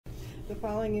The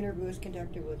following interview is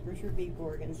conducted with Richard B.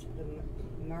 Borgens, the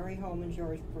Murray Holman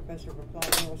George Professor of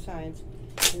Applied Neuroscience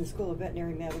in the School of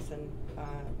Veterinary Medicine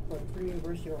for the Purdue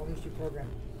University Oral History Program.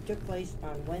 It took place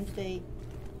on Wednesday,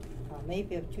 May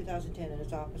 5th, 2010, in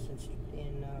his office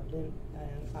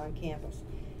on campus.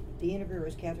 The interviewer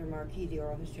is Katherine Markee, the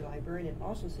oral history librarian, and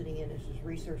also sitting in is his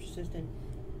research assistant,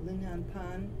 Linjia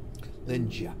Pan.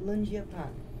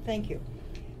 Thank you.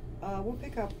 We'll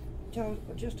pick up, tell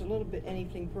just a little bit,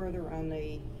 anything further on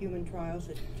the human trials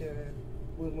that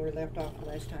when we were left off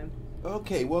last time.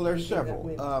 Okay, well, there's several.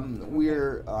 I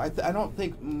don't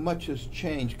think much has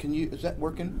changed. Is that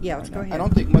working? Yeah, let's go ahead. I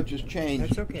don't think much has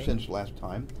changed since last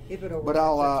time. But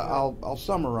I'll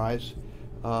summarize.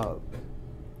 We're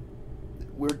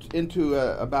into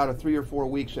about 3 or 4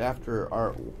 weeks after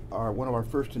our one of our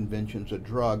first inventions, a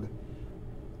drug.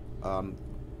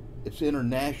 Its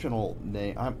international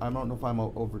name. I don't know if I'm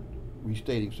over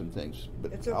restating some things,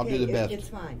 but it's okay. I'll do the best. It's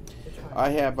fine. I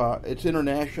have its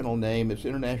international name. Its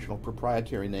international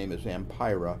proprietary name is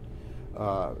Ampyra.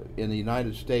 In the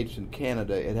United States and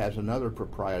Canada, it has another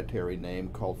proprietary name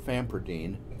called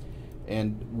Fampridine,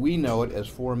 and we know it as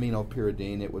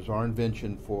 4-aminopyridine. It was our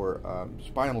invention for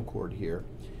spinal cord here,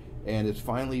 and it's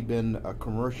finally been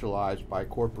commercialized by a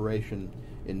corporation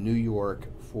in New York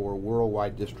for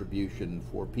worldwide distribution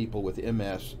for people with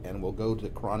MS, and will go to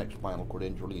chronic spinal cord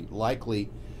injury, likely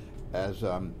as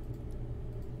on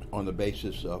the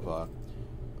basis of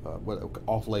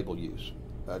off-label use.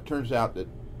 It turns out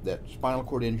that spinal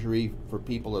cord injury for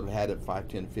people that have had it 5,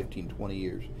 10, 15, 20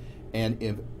 years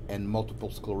and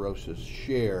multiple sclerosis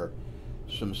share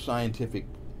some scientific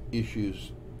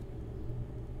issues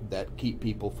that keep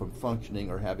people from functioning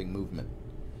or having movement.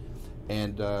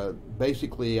 And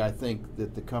basically, I think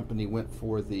that the company went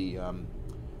for the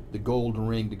gold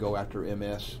ring to go after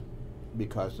MS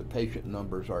because the patient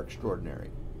numbers are extraordinary.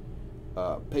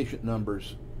 Patient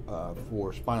numbers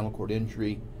for spinal cord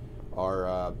injury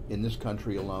are, in this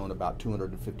country alone, about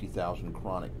 250,000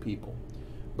 chronic people.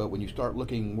 But when you start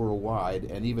looking worldwide,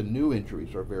 and even new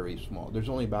injuries are very small, there's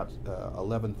only about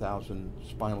 11,000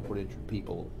 spinal cord injured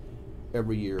people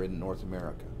every year in North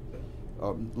America.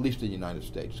 At least in the United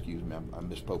States, excuse me, I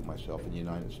misspoke myself, in the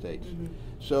United States. Mm-hmm.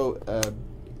 So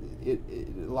a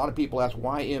lot of people ask,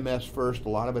 why MS first? A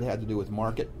lot of it had to do with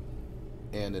market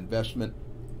and investment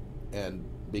and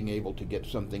being able to get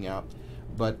something out.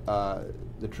 But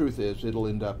the truth is, it'll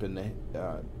end up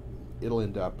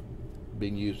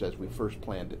being used as we first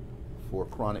planned it for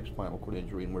chronic spinal cord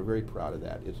injury, and we're very proud of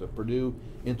that. It's a Purdue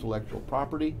intellectual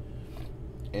property,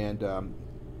 and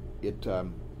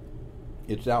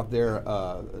it's out there.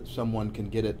 Someone can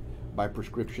get it by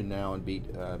prescription now and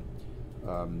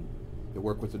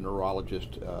work with a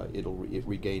neurologist. It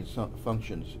regains some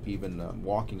functions, even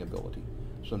walking ability,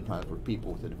 sometimes for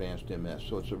people with advanced MS.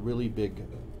 So it's a really big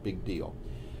deal.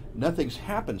 Nothing's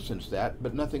happened since that,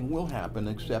 but nothing will happen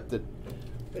except that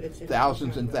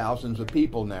thousands and thousands of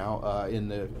people now,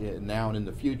 now and in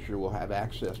the future, will have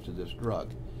access to this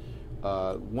drug.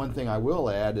 One thing I will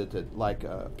add is that, like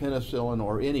penicillin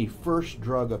or any first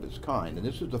drug of its kind, and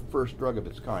this is the first drug of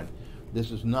its kind,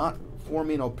 this is not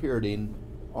 4-aminopyridine,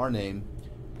 our name,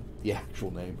 the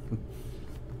actual name.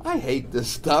 I hate this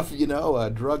stuff,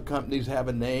 drug companies have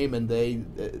a name and they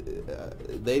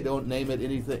don't name it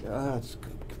anything. It's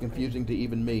confusing to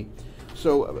even me.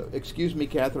 So, excuse me,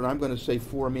 Catherine, I'm going to say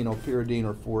 4-aminopyridine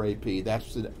or 4-AP.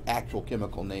 That's the actual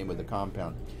chemical name of the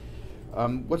compound.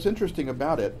 What's interesting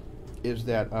about it is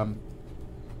that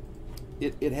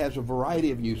it has a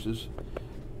variety of uses,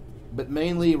 but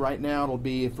mainly right now it'll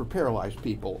be for paralyzed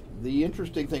people. The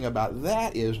interesting thing about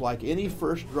that is, like any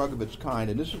first drug of its kind,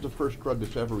 and this is the first drug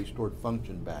that's ever restored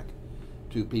function back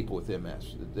to people with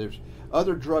MS. There's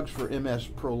other drugs for MS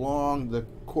prolong the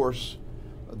course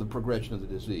of the progression of the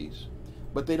disease,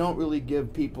 but they don't really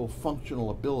give people functional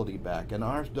ability back, and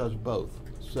ours does both.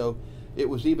 So it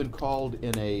was even called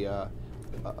in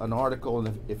an article,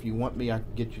 and if you want me, I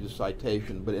can get you the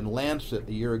citation, but in Lancet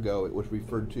a year ago, it was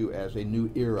referred to as a new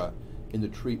era in the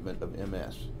treatment of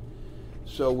MS.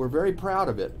 So we're very proud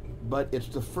of it, but it's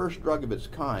the first drug of its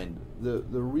kind. The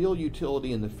real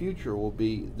utility in the future will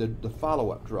be the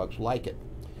follow-up drugs like it.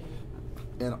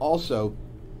 And also,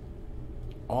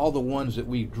 all the ones that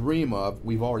we dream of,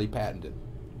 we've already patented.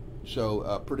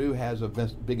 So Purdue has a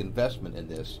big investment in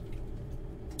this.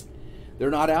 They're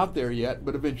not out there yet,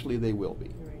 but eventually they will be.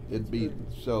 Right.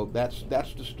 So that's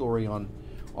the story on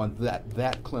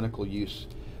that clinical use.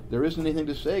 There isn't anything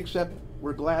to say except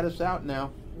we're glad it's out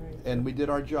now, right, and we did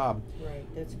our job. Right,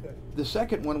 that's good. The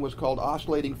second one was called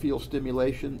oscillating field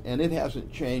stimulation, and it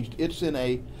hasn't changed. It's in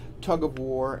a tug of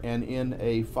war and in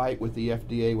a fight with the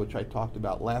FDA, which I talked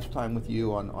about last time with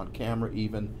you on camera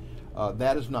even.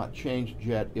 That has not changed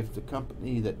yet. If the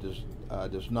company that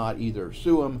does not either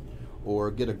sue them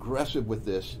or get aggressive with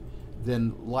this,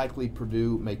 then likely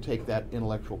Purdue may take that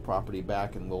intellectual property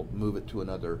back and will move it to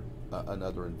another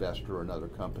investor or another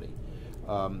company.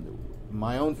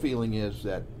 My own feeling is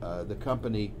that the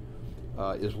company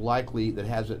is likely, that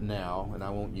has it now, and I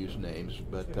won't use names,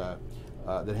 but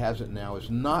that has it now,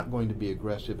 is not going to be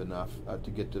aggressive enough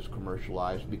to get this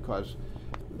commercialized, because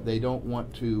they don't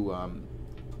want to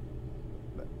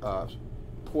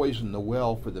poison the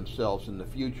well for themselves in the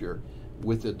future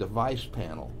with a device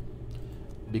panel,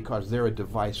 because they're a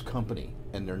device company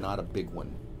and they're not a big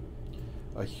one.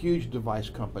 A huge device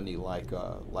company like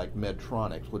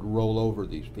Medtronic would roll over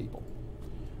these people,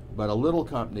 but a little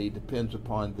company depends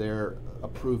upon their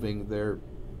approving their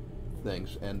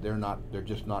things, and they're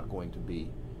just not going to be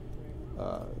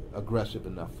aggressive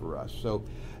enough for us. So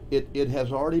it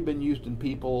has already been used in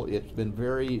people. It's been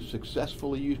very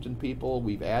successfully used in people.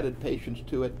 We've added patients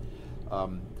to it.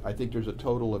 I think there's a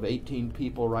total of 18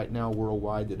 people right now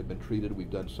worldwide that have been treated. We've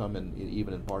done some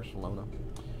even in Barcelona.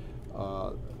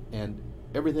 And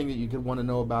everything that you could want to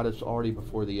know about it's already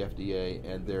before the FDA,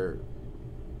 and they're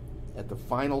at the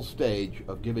final stage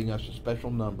of giving us a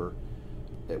special number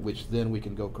at which then we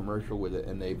can go commercial with it,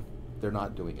 and they're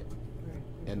not doing it.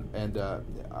 And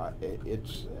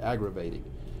it's aggravating.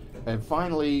 And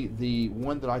finally, the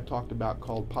one that I talked about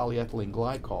called polyethylene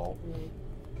glycol,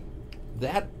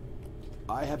 that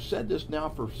I have said this now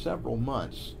for several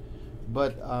months,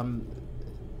 but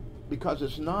because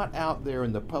it's not out there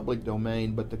in the public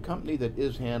domain, but the company that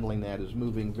is handling that is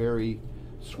moving very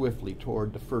swiftly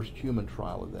toward the first human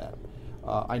trial of that.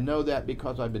 I know that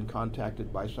because I've been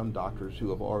contacted by some doctors who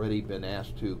have already been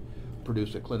asked to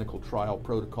produce a clinical trial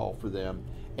protocol for them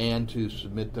and to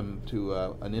submit them to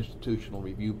an institutional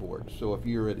review board. So if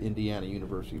you're at Indiana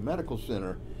University Medical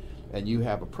Center and you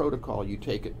have a protocol, you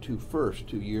take it first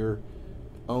to your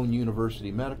own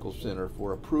university medical center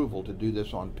for approval to do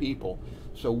this on people.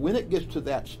 So when it gets to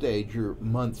that stage, you're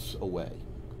months away,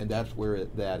 and that's where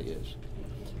that is.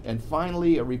 And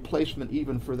finally, a replacement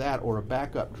even for that, or a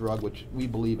backup drug, which we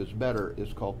believe is better,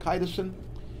 is called chitosan.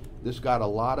 This got a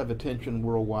lot of attention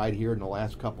worldwide here in the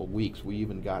last couple of weeks. We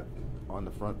even got on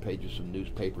the front page of some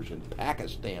newspapers in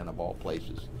Pakistan, of all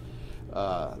places.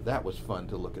 That was fun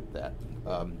to look at that.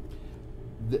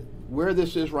 Where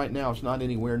this is right now, it's not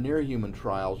anywhere near human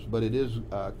trials, but it is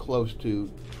close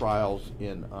to trials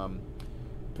in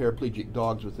paraplegic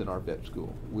dogs within our vet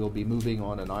school. We'll be moving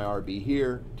on an IRB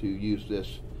here to use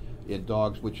this in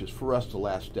dogs, which is for us the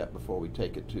last step before we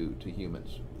take it to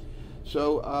humans.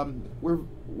 So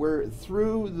we're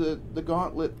through the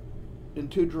gauntlet in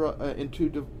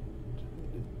two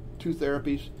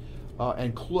therapies,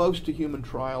 and close to human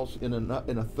trials in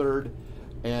a third,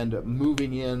 and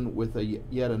moving in with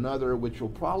yet another, which will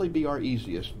probably be our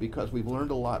easiest, because we've learned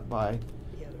a lot by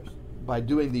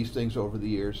doing these things over the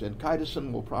years. And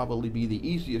chitosan will probably be the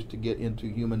easiest to get into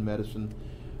human medicine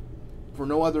for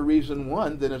no other reason,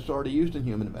 one, than it's already used in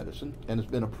human medicine and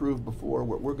it's been approved before.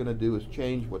 What we're going to do is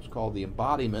change what's called the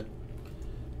embodiment,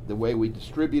 the way we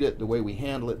distribute it, the way we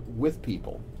handle it with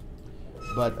people.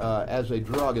 But as a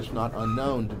drug, it's not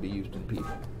unknown to be used in people.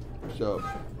 So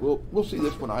we'll see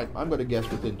this one. I'm going to guess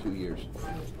within 2 years.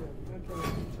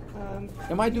 Okay.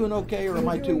 Am I doing okay, or am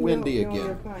I too windy again? No,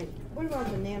 you're fine. What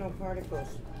about the nanoparticles?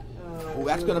 Well,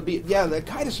 that's going to be, yeah, the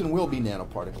chitosan will be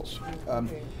nanoparticles.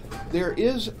 Okay. There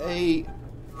is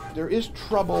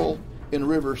trouble in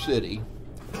River City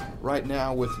right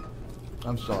now with,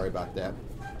 I'm sorry about that.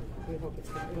 We hope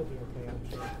it'll be okay, I'm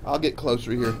sure. I'll get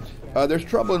closer here. There's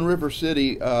trouble in River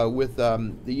City with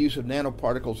the use of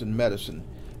nanoparticles in medicine.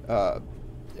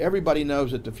 Everybody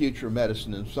knows that the future of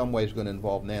medicine in some way is going to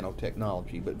involve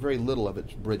nanotechnology, but very little of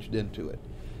it's bridged into it.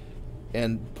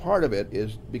 And part of it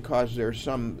is because there's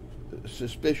some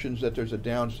suspicions that there's a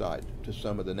downside to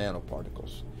some of the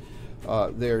nanoparticles.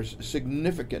 There's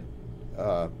significant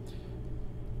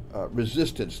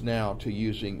resistance now to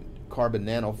using carbon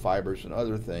nanofibers and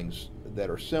other things that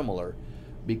are similar,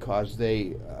 because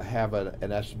they have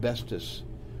an asbestos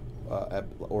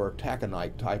or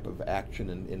taconite type of action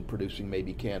in producing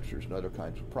maybe cancers and other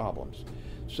kinds of problems.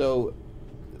 So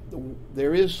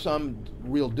there is some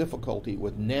real difficulty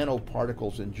with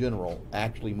nanoparticles in general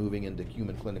actually moving into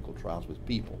human clinical trials with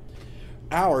people.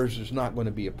 Ours is not going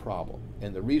to be a problem,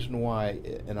 and the reason why,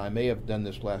 and I may have done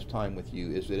this last time with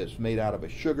you, is that it's made out of a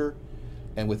sugar,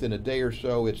 and within a day or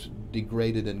so it's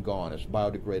degraded and gone. It's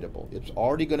biodegradable. It's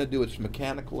already going to do its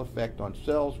mechanical effect on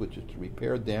cells, which is to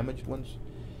repair damaged ones,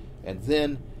 and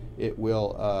then it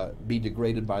will be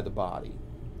degraded by the body.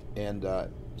 And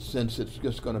since it's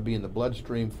just going to be in the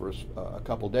bloodstream for a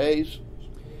couple days,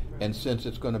 and since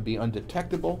it's going to be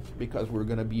undetectable because we're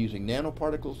going to be using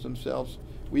nanoparticles themselves,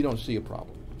 we don't see a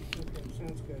problem. Okay,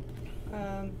 sounds good.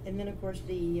 And then, of course,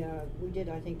 we did,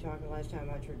 I think, talk last time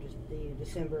about the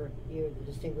December year, the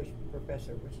Distinguished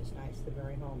Professor, which is nice, the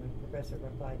Mary Holman Professor of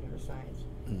Applied Neuroscience.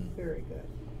 Very good.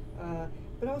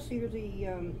 But also,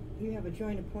 you have a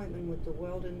joint appointment with the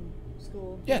Weldon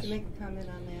School. Yes. Can you make a comment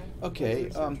on that? Okay.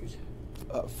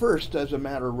 First, as a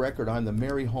matter of record, I'm the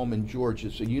Mary Holman George.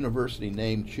 It's a university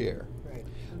named chair. Right.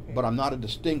 Okay. But I'm not a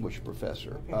distinguished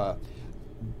professor. Okay.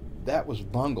 That was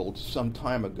bungled some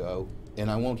time ago, and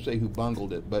I won't say who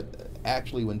bungled it, but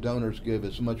actually when donors give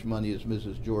as much money as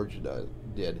Mrs. George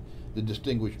did, the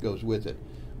distinguished goes with it.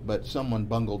 But someone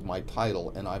bungled my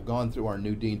title, and I've gone through our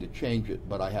new dean to change it,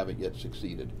 but I haven't yet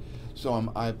succeeded.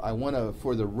 So I want to,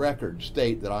 for the record,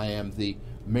 state that I am the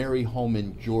Mary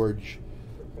Holman George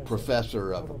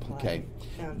Professor of okay.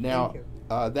 Now,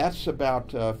 that's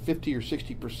about 50 or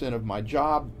 60% of my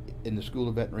job in the School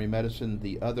of Veterinary Medicine.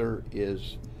 The other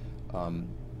is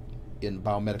in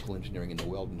biomedical engineering in the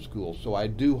Weldon School. So I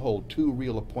do hold two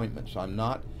real appointments. I'm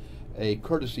not a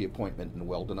courtesy appointment in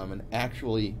Weldon. I'm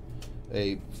actually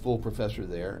a full professor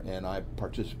there, and I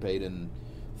participate in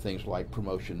things like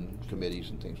promotion committees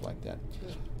and things like that.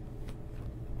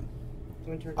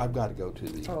 I've got to go to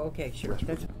the... Oh, okay, sure.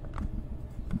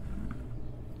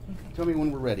 Tell me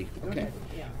when we're ready. Okay.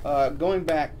 Yeah. Going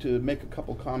back to make a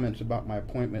couple comments about my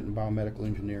appointment in biomedical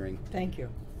engineering. Thank you.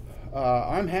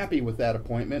 I'm happy with that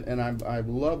appointment, and I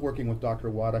love working with Dr.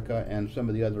 Wadaka and some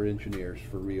of the other engineers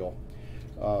for real.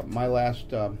 My last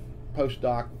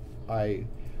postdoc, I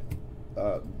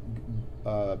got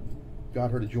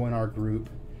her to join our group.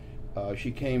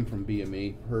 She came from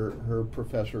BME. Her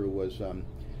professor was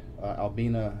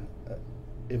Albina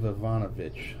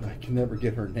Ivanovic. I can never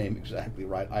get her name exactly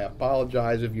right. I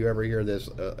apologize if you ever hear this,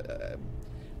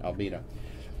 Albina.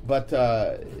 But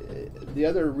the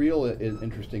other real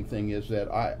interesting thing is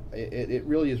that it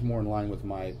really is more in line with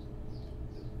my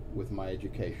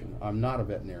education. I'm not a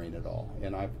veterinarian at all,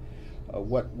 and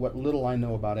what little I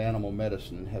know about animal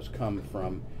medicine has come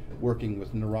from working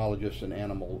with neurologists and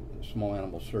small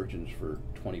animal surgeons for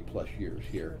 20 plus years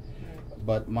here.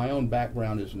 But my own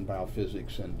background is in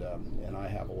biophysics, and I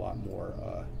have a lot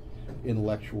more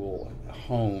intellectual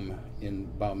home in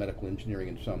biomedical engineering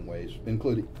in some ways,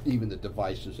 including even the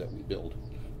devices that we build.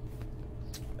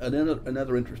 And then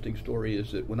another interesting story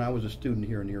is that when I was a student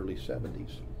here in the early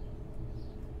 70s,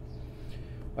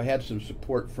 I had some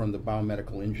support from the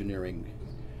biomedical engineering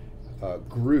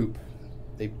group.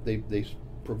 They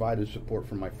provided support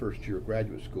for my first year of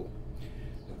graduate school.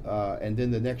 And then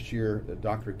the next year,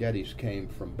 Dr. Geddes came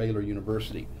from Baylor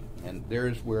University, and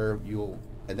there's where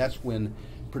and that's when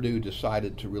Purdue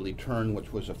decided to really turn,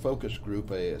 which was a focus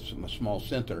group, a small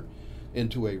center,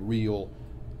 into a real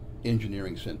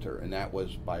engineering center, and that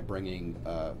was by bringing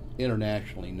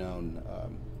internationally known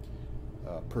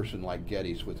person like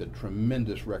Geddes with a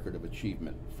tremendous record of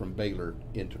achievement from Baylor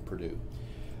into Purdue.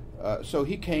 So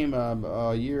he came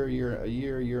a year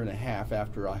and a half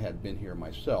after I had been here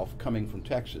myself, coming from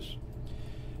Texas.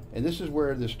 And this is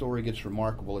where the story gets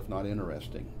remarkable, if not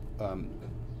interesting.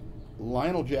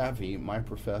 Lionel Jaffe, my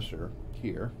professor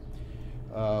here,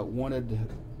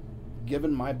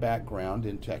 given my background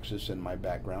in Texas and my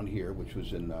background here, which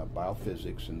was in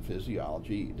biophysics and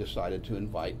physiology, decided to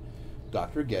invite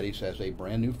Dr. Geddes as a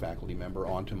brand new faculty member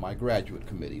onto my graduate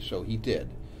committee. So he did.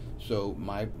 So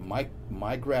my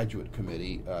graduate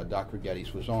committee, Dr.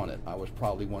 Geddes was on it. I was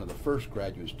probably one of the first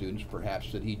graduate students,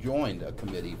 perhaps, that he joined a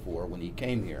committee for when he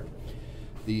came here.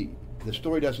 The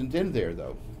story doesn't end there,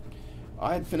 though.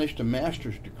 I had finished a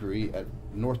master's degree at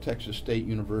North Texas State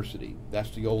University. That's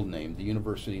the old name. The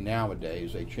university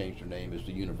nowadays, they changed their name as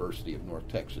the University of North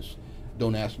Texas.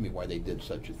 Don't ask me why they did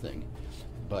such a thing,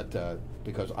 but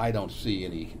because I don't see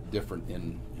any different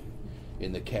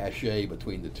in the cachet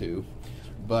between the two.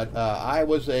 But I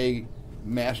was a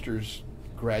master's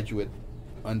graduate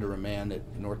under a man at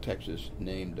North Texas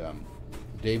named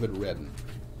David Redden,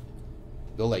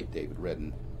 the late David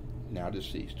Redden, now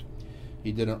deceased.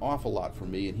 He did an awful lot for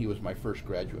me, and he was my first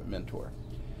graduate mentor.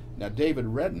 Now, David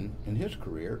Redden, in his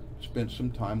career, spent some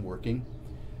time working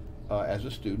as a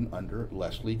student under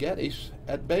Leslie Geddes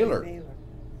at Baylor.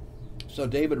 So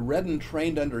David Redden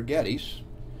trained under Geddes.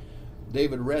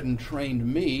 David Redden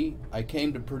trained me. I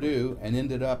came to Purdue and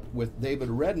ended up with David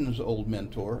Redden's old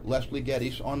mentor, Leslie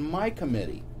Geddes, on my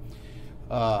committee.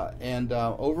 And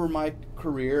over my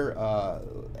career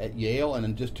at Yale,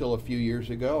 and just till a few years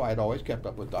ago, I'd always kept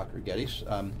up with Dr. Geddes.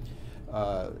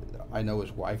 I know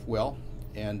his wife well,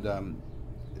 and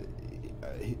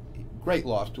great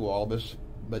loss to all of us.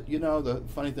 But you know, the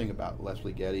funny thing about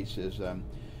Leslie Geddes is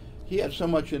he had so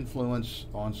much influence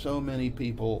on so many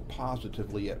people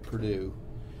positively at Purdue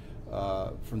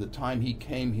from the time he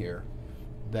came here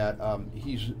that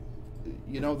he's,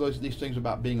 you know, these things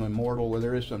about being immortal, where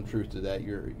there is some truth to that.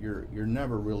 You're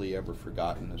never really ever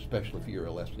forgotten, especially if you're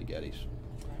a Leslie Geddes.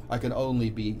 I can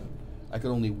only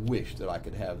wish that I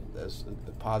could have as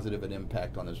positive an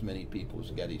impact on as many people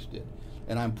as Geddes did.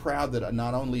 And I'm proud that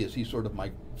not only is he sort of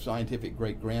my scientific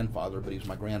great-grandfather, but he's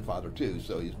my grandfather too,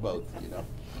 so he's both, you know.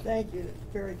 Thank you. That's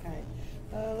very kind.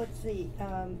 Let's see.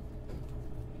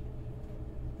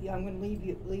 Yeah, I'm going to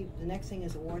leave. The next thing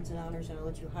is awards and honors, and I'll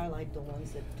let you highlight the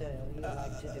ones that you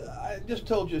like to do. I just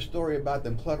told you a story about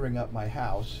them cluttering up my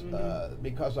house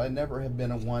because I never have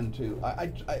been a one to.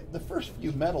 The first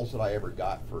few medals that I ever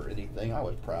got for anything, I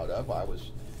was proud of. I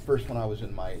was first when I was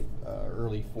in my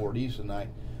early 40s, and I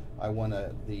won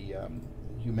the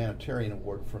humanitarian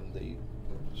award from the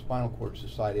Spinal Cord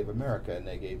Society of America, and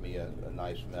they gave me a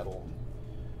nice medal.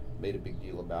 Made a big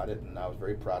deal about it, and I was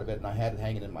very proud of it, and I had it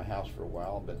hanging in my house for a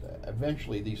while, but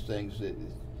eventually these things,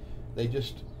 they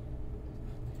just,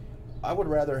 I would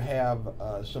rather have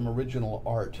some original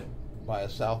art by a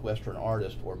Southwestern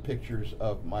artist or pictures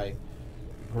of my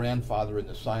grandfather in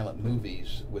the silent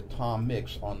movies with Tom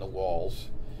Mix on the walls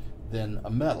than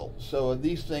a medal. So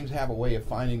these things have a way of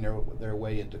finding their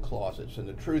way into closets, and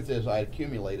the truth is I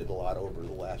accumulated a lot over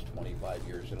the last 25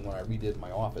 years, and when I redid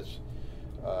my office,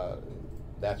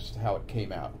 that's how it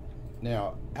came out.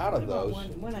 Now, out of those...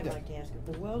 One I'd like to ask,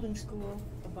 the Weldon School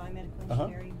of Biomedical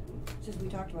Engineering, since we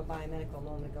talked about biomedical a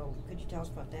moment ago, could you tell us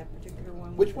about that particular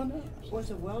one? Which one? Was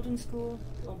it Weldon School?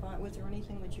 Was there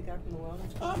anything that you got from the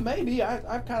Weldon School? Maybe.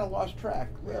 I've kind of lost track.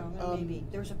 Well, maybe.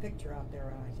 There's a picture out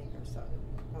there, I think, or something.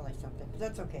 Probably something. But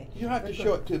that's okay. You have to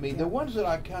show it to me. Yeah. The ones that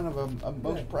I kind of am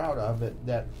most proud of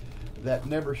that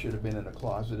never should have been in a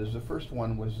closet is the first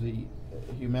one was the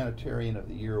Humanitarian of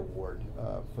the Year Award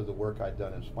for the work I'd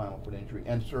done in spinal cord injury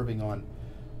and serving on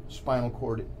spinal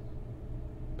cord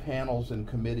panels and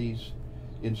committees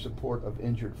in support of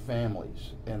injured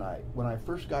families. And when I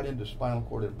first got into spinal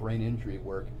cord and brain injury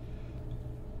work,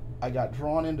 I got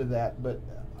drawn into that, but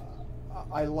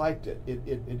I liked it.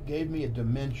 It gave me a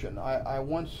dimension. I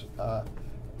once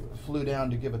flew down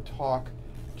to give a talk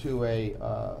to a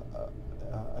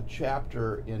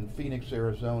chapter in Phoenix,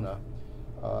 Arizona.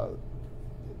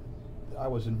 I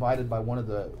was invited by one of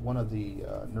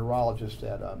the neurologists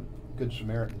at Good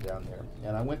Samaritan down there,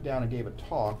 and I went down and gave a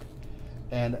talk.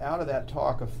 And out of that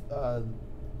talk,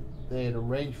 they had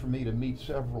arranged for me to meet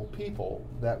several people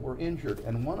that were injured,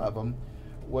 and one of them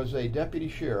was a deputy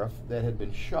sheriff that had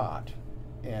been shot,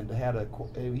 and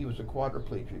he was a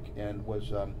quadriplegic and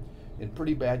was in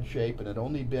pretty bad shape, and had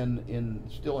only been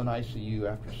still in ICU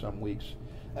after some weeks.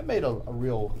 That made a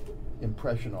real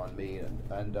impression on me,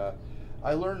 and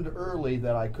I learned early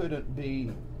that I couldn't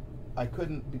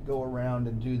go around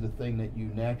and do the thing that you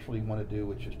naturally want to do,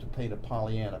 which is to paint a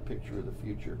Pollyanna picture of the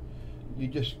future. You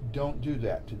just don't do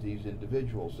that to these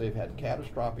individuals. They've had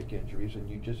catastrophic injuries, and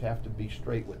you just have to be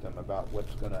straight with them about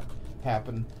what's going to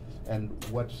happen and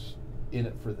what's in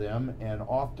it for them. And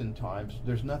oftentimes,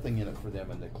 there's nothing in it for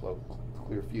them in the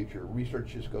clear future.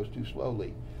 Research just goes too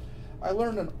slowly. I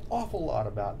learned an awful lot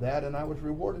about that, and I was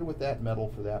rewarded with that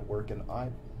medal for that work, and I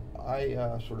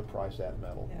sort of prize that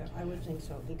medal. Yeah, I would think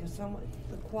so, because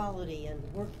the quality and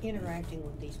work interacting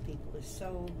with these people is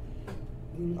so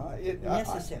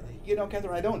necessary.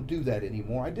 Catherine, I don't do that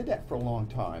anymore. I did that for a long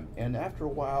time, and after a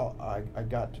while, I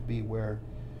got to be where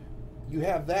you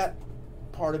have that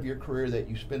part of your career that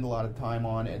you spend a lot of time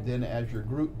on, and then as your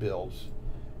group builds,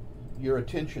 your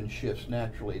attention shifts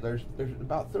naturally. There's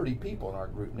about 30 people in our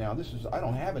group now. I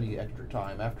don't have any extra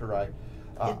time after I...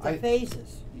 It's the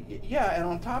phases. Yeah, and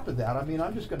on top of that,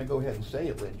 I'm just going to go ahead and say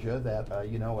it, Linja, that,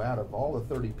 out of all the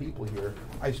 30 people here,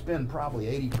 I spend probably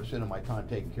 80% of my time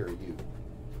taking care of you.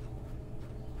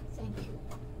 Thank you.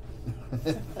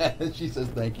 She says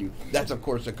thank you. That's, of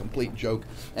course, a complete joke,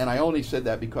 and I only said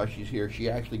that because she's here. She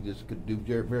actually just could do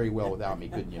very well without me,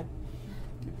 couldn't you?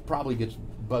 Probably gets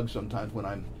bugged sometimes when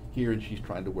I'm here and she's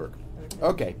trying to work.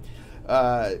 Okay.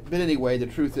 But anyway, the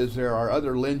truth is there are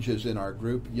other Linjas in our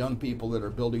group, young people that are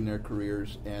building their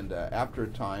careers, and after a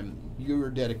time, you are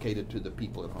dedicated to the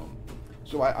people at home.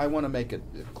 So I want to make it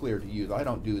clear to you that I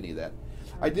don't do any of that.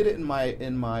 I did it in my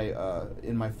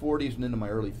 40s and into my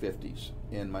early 50s.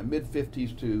 In my mid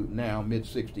 50s to now mid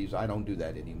 60s, I don't do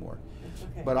that anymore.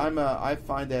 Okay. But I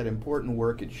find that important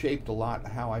work. It shaped a lot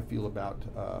how I feel about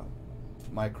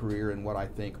my career and what I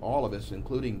think all of us,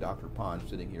 including Dr. Pond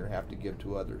sitting here, have to give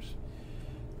to others.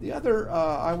 The other,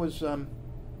 I won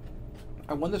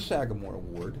the Sagamore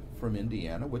Award from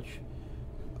Indiana, which,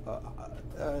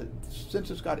 since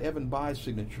it's got Evan Bye's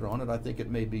signature on it, I think it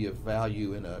may be of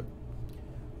value in a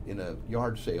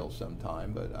yard sale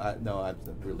sometime. But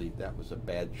that was a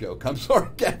bad joke. I'm sorry,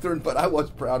 Catherine, but I was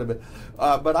proud of it.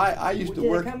 But I used to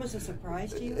work. Did it come as a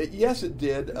surprise to you? Yes, it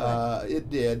did.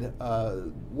 It did.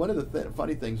 One of the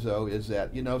funny things, though, is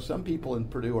that some people in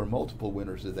Purdue are multiple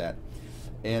winners of that.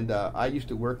 And I used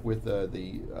to work with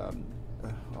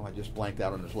I just blanked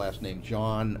out on his last name,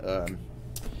 John.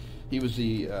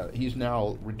 He's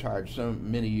now retired so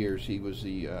many years. He was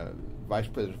the Vice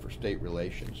President for State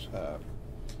Relations.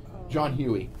 John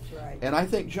Huey. Right. And I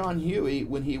think John Huey,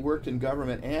 when he worked in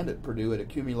government and at Purdue, had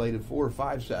accumulated 4 or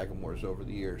 5 Sagamores over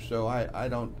the years. So I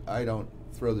don't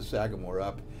throw the Sagamore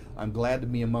up. I'm glad to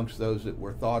be amongst those that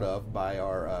were thought of by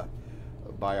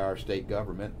our state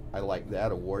government. I like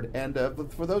that award. And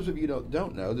for those of you who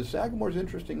don't know, the Sagamore's an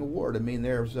interesting award. I mean,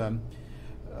 there's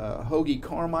Hoagie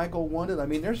Carmichael won it. I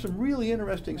mean, there's some really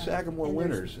interesting Sagamore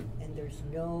winners. And there's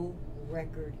no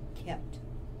record kept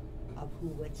of who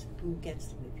gets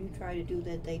them. If you try to do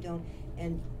that, they don't.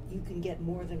 And you can get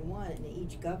more than one in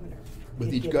each governor.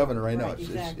 With each governor, I know.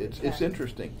 Right, it's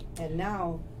interesting. And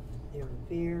now there are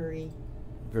very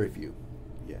few.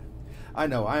 Yeah, I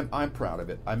know. I'm proud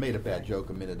of it. I made a bad joke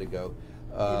a minute ago.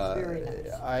 It's very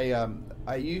nice.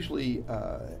 I usually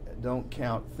don't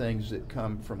count things that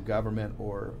come from government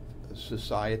or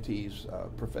societies,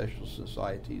 professional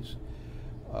societies.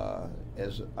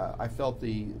 As I felt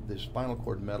the spinal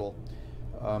cord medal.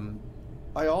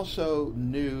 I also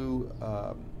knew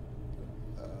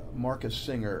Marcus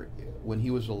Singer when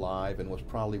he was alive and was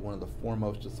probably one of the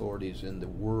foremost authorities in the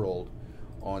world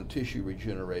on tissue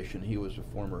regeneration. He was a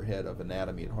former head of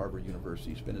anatomy at Harvard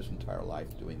University. He spent his entire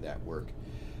life doing that work.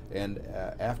 And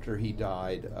after he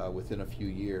died, within a few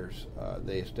years,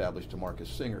 they established a Marcus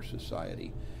Singer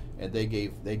Society. And they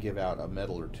give out a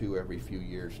medal or two every few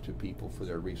years to people for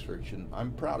their research, and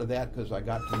I'm proud of that because I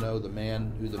got to know the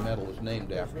man who the medal was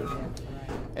named after.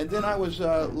 And then I was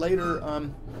later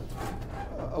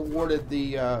awarded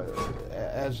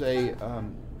as a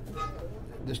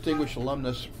distinguished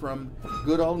alumnus from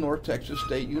good old North Texas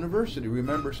State University.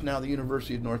 Remember, it's now the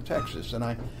University of North Texas, and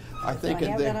I think I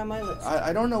have that on my list.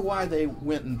 I don't know why they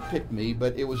went and picked me,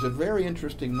 but it was a very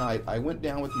interesting night. I went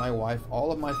down with my wife.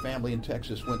 All of my family in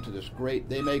Texas went to this great.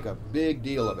 They make a big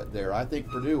deal of it there. I think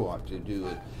Purdue ought to do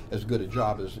as good a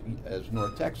job as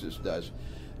North Texas does.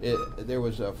 There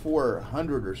was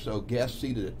 400 or so guests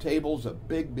seated at tables. A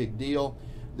big deal.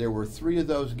 There were 3 of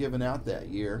those given out that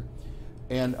year,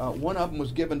 and one of them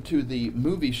was given to the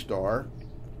movie star.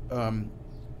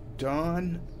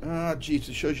 Don, geez,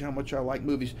 it shows you how much I like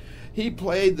movies. He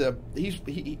played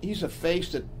he's a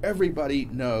face that everybody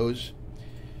knows.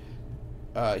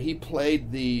 He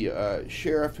played the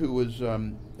sheriff who was,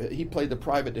 he played the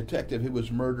private detective who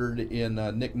was murdered in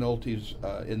Nick Nolte's,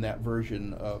 in that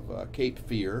version of Cape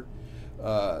Fear.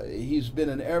 He's been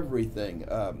in everything.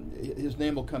 His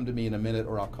name will come to me in a minute,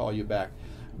 or I'll call you back.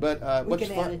 But we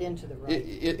can add it into the right.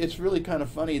 It's really kind of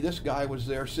funny. This guy was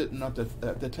there sitting at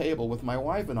the table with my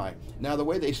wife and I. Now, the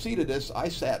way they seated us, I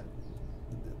sat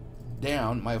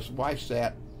down. My wife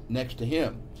sat next to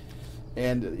him.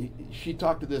 And she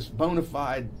talked to this bona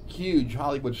fide, huge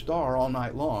Hollywood star all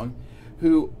night long,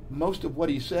 who most of what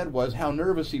he said was how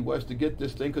nervous he was to get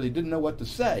this thing because he didn't know what to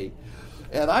say.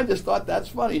 And I just thought that's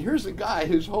funny. Here's a guy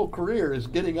whose whole career is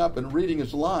getting up and reading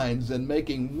his lines and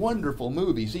making wonderful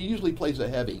movies. He usually plays a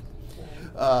heavy.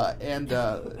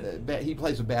 He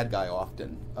plays a bad guy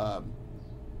often.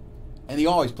 And he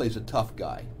always plays a tough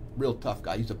guy, real tough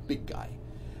guy. He's a big guy.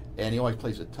 And he always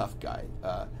plays a tough guy.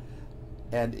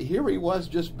 And here he was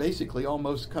just basically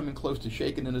almost coming close to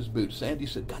shaking in his boots. Sandy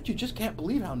said, God, you just can't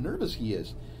believe how nervous he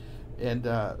is. And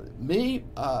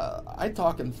I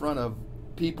talk in front of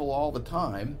people all the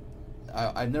time.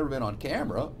 I've never been on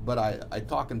camera, but I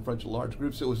talk in front of large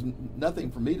groups. So it was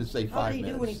nothing for me to say 5 minutes. How did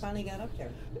he do when he finally got up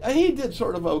there? He did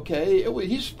sort of okay.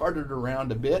 He sputtered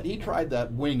around a bit. He tried to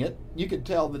wing it. You could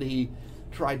tell that he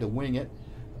tried to wing it.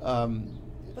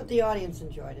 But the audience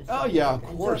enjoyed it. Oh, yeah, of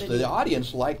course. The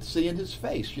audience liked seeing his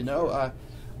face, you know.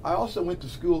 I also went to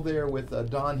school there with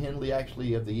Don Henley,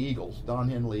 actually, of the Eagles. Don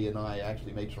Henley and I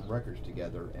actually made some records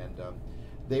together, and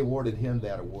they awarded him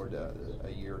that award a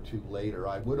year or 2 later.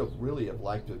 I would have really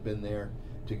liked to have been there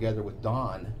together with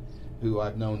Don, who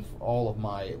I've known for all of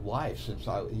my life since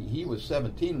he was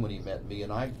 17 when he met me,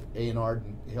 and I A&R'd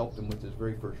and helped him with his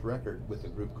very first record with a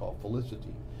group called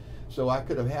Felicity. So I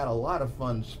could have had a lot of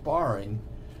fun sparring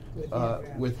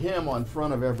with him on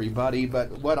front of everybody.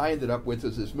 But what I ended up with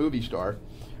is this movie star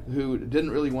who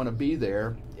didn't really want to be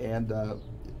there and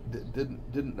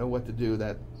didn't know what to do.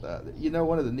 That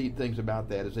one of the neat things about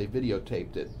that is they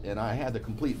videotaped it, and I had the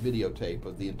complete videotape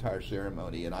of the entire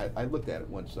ceremony, and I looked at it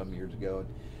once some years ago, and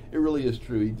it really is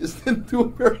true. He just didn't do a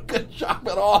very good job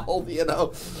at all,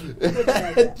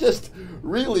 just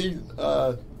really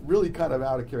kind of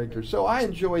out of character. So I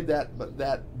enjoyed that, but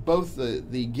that both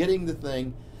the getting the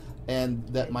thing, and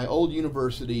that my old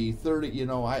university 30.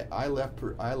 I left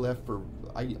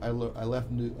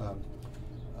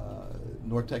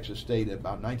North Texas State in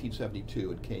about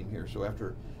 1972 and came here. So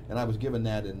and I was given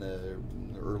that in the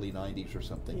early 90s or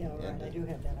something. Yeah, right. And, I do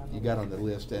have that on the you got on the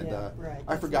list, and right.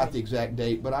 I forgot the exact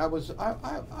date, but I was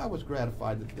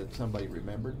gratified that somebody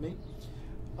remembered me.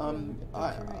 I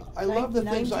love the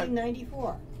things.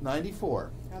 1994.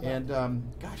 94, and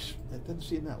gosh, that doesn't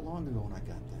seem that long ago when I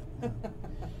got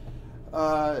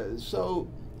that. So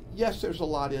yes, there's a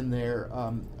lot in there.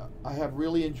 I have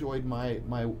really enjoyed my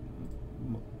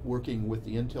working with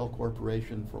the Intel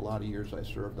Corporation for a lot of years. I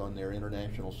served on their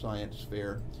International Science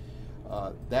Fair.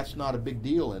 That's not a big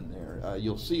deal in there.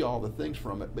 You'll see all the things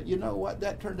from it, but you know what?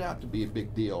 That turned out to be a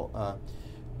big deal.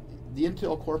 The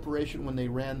Intel Corporation, when they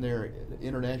ran their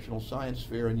International Science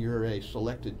Fair and you're a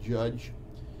selected judge,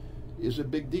 is a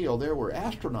big deal. There were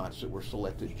astronauts that were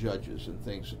selected judges and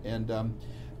things, and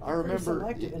I remember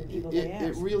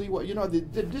it really was.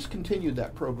 They discontinued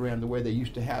that program the way they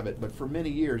used to have it, but for many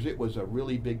years it was a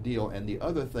really big deal. And the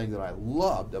other thing that I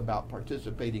loved about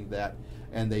participating that,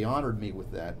 and they honored me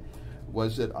with that,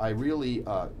 was that I really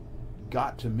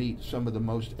got to meet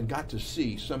and got to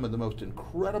see some of the most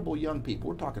incredible young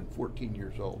people. We're talking 14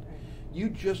 years old. You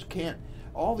just can't.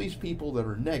 All these people that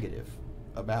are negative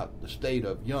about the state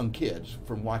of young kids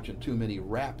from watching too many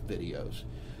rap videos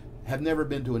have never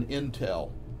been to an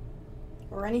Intel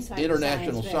or any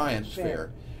International Science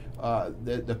Fair.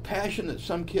 The passion that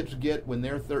some kids get when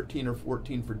they're 13 or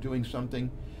 14 for doing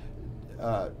something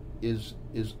is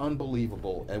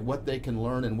unbelievable, and what they can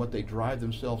learn and what they drive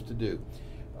themselves to do.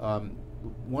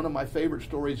 One of my favorite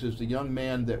stories is the young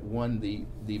man that won the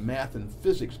math and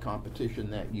physics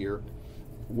competition that year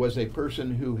was a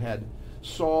person who had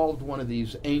solved one of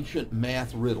these ancient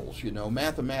math riddles.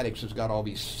 Mathematics has got all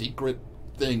these secret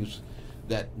things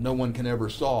that no one can ever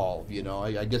solve.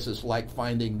 I guess it's like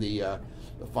finding the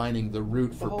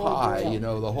root for pi.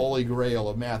 The holy grail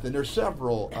of math. And there's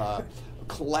several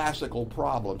classical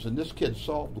problems, and this kid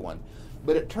solved one.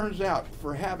 But it turns out,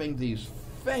 for having these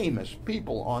famous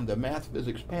people on the math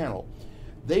physics panel,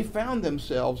 they found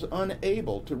themselves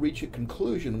unable to reach a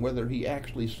conclusion whether he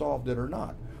actually solved it or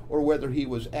not, or whether he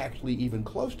was actually even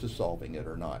close to solving it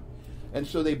or not. And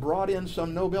so they brought in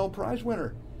some Nobel Prize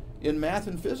winner in math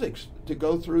and physics to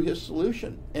go through his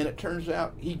solution, and it turns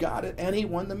out he got it, and he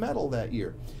won the medal that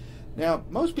year. Now,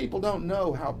 most people don't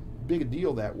know how big a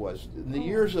deal that was. In the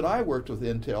years that I worked with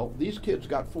Intel, these kids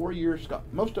got 4 years,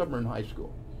 most of them are in high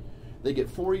school. They get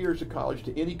 4 years of college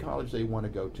to any college they want to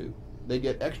go to. They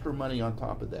get extra money on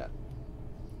top of that.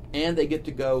 And they get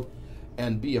to go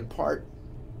and be a part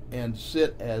and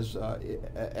sit as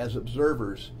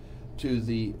observers to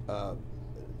the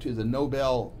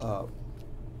Nobel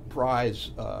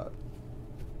Prize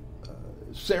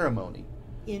ceremony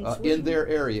in their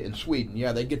area in Sweden.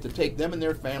 Yeah, they get to take them and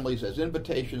their families as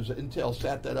invitations. Intel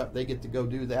set that up. They get to go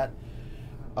do that.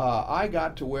 I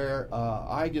got to where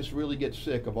I just really get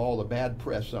sick of all the bad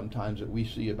press sometimes that we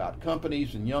see about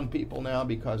companies and young people now,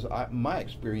 because my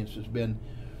experience has been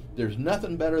there's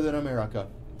nothing better than America,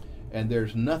 and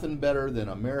there's nothing better than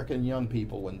American young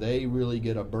people when they really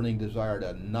get a burning desire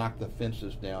to knock the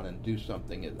fences down and do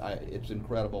something. It's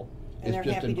incredible. And it's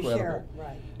they're just happy incredible. To share it.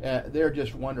 Right. They're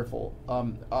just wonderful.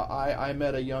 I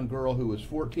met a young girl who was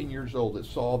 14 years old that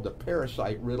solved a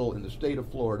parasite riddle in the state of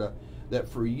Florida that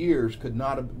for years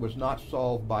was not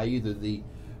solved by either the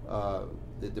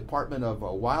Department of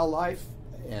Wildlife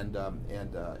and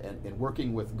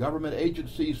working with government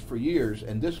agencies for years.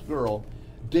 And this girl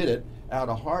did it out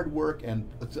of hard work, and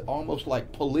it's almost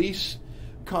like police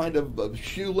kind of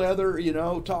shoe leather,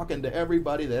 talking to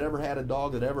everybody that ever had a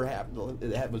dog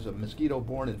that was a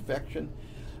mosquito-borne infection.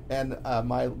 And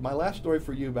my last story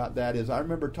for you about that is I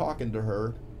remember talking to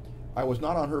her. I was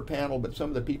not on her panel, but some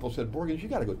of the people said, Borgens, you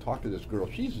got to go talk to this girl.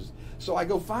 So I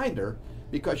go find her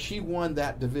because she won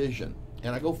that division.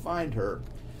 And I go find her,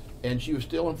 and she was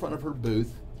still in front of her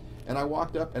booth. And I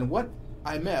walked up, and what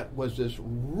I met was this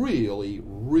really,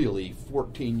 really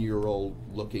 14-year-old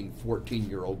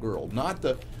girl. Not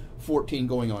the 14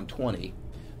 going on 20,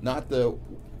 not the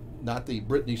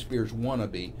Britney Spears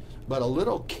wannabe, but a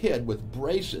little kid with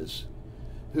braces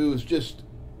who's just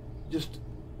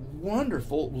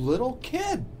wonderful little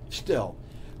kid still.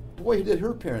 Boy, did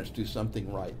her parents do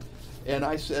something right. And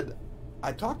I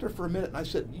talked to her for a minute, and I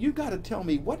said, you got to tell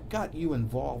me what got you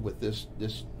involved with this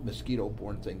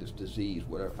mosquito-borne thing, this disease,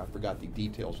 whatever. I forgot the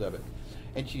details of it.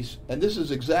 And this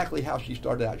is exactly how she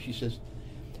started out. She says,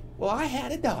 well, I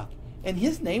had a dog, and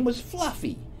his name was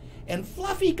Fluffy, and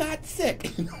Fluffy got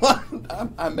sick.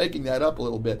 I'm making that up a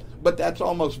little bit, but that's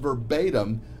almost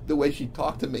verbatim the way she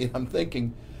talked to me. I'm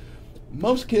thinking,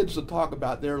 most kids will talk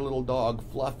about their little dog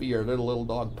Fluffy or their little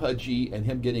dog Pudgy and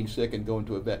him getting sick and going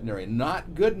to a veterinarian.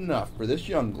 Not good enough for this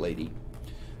young lady.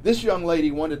 This young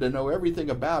lady wanted to know everything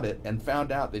about it and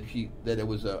found out that it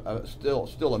was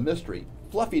still a mystery.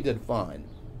 Fluffy did fine,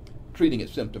 treating it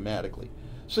symptomatically.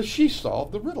 So she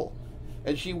solved the riddle.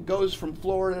 And she goes from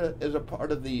Florida as a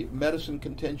part of the medicine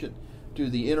contingent to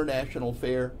the International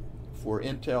Fair for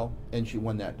Intel, and she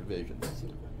won that division.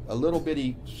 A little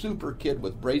bitty super kid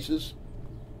with braces,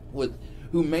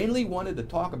 who mainly wanted to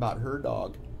talk about her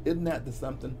dog. Isn't that the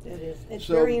something? It is. It's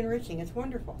very enriching. It's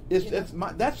wonderful.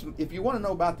 That's if you want to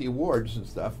know about the awards and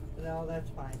stuff. No, that's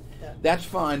fine. That's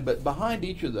fine. But behind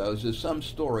each of those is some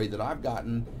story that I've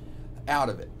gotten out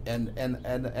of it, and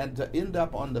to end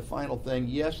up on the final thing.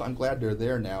 Yes, I'm glad they're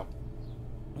there now,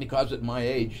 because at my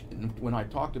age, when I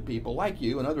talk to people like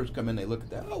you and others come in, they look at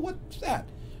that. Oh, what's that?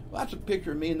 Well, that's a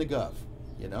picture of me and the Gov.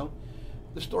 You know.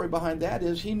 The story behind that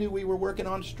is he knew we were working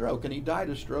on stroke, and he died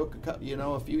of stroke,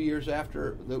 a few years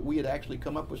after that we had actually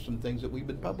come up with some things that we've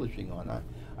been publishing on.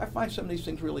 I find some of these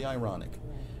things really ironic.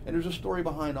 And there's a story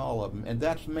behind all of them, and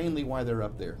that's mainly why they're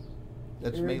up there.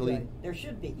 That's very mainly good. There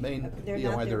should be. They're not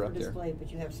why there they're for up there. display, but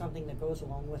you have something that goes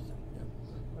along with them.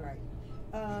 Yeah. All right.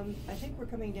 I think we're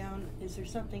coming down. Is there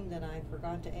something that I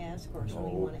forgot to ask, or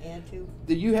something you want to add to?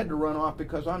 That you had to run off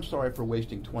because I'm sorry for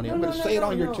wasting 20. I'm going to say it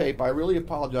on your tape. I really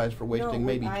apologize for wasting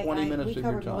maybe 20 minutes of your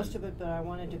time. We covered most of it, but I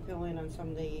wanted to fill in on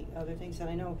some of the other things. And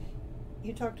I know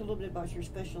you talked a little bit about your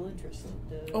special interest,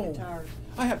 the guitar.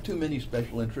 I have too many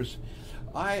special interests.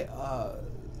 Not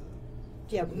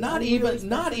really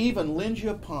even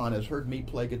Lindsay Pond has heard me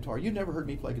play guitar. You never heard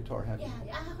me play guitar, have you?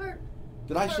 Yeah, I heard.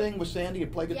 Did I sing with Sandy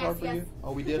and play guitar for you?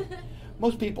 Oh, we did?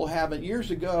 Most people haven't.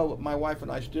 Years ago, my wife and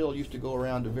I still used to go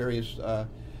around to various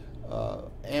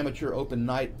amateur open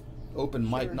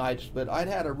mic nights, but I'd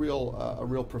had a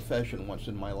real profession once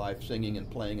in my life, singing and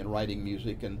playing and writing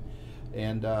music.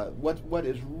 And what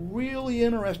is really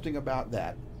interesting about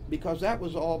that, because that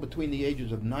was all between the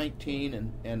ages of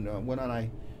 19 and when I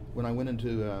went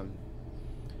into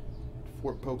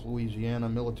Fort Polk, Louisiana,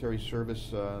 military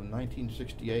service,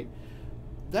 1968.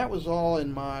 That was all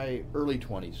in my early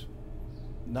 20s,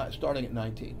 starting at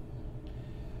 19.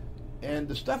 And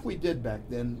the stuff we did back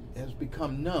then has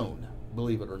become known,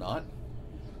 believe it or not,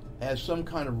 as some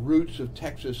kind of roots of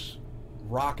Texas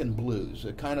rock and blues,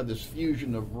 a kind of this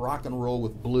fusion of rock and roll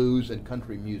with blues and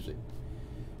country music.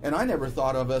 And I never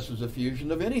thought of us as a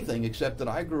fusion of anything, except that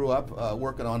I grew up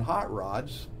working on hot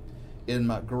rods in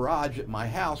my garage at my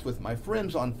house with my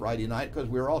friends on Friday night, because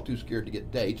we were all too scared to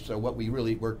get dates. So what we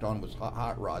really worked on was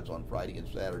hot rods on Friday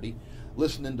and Saturday,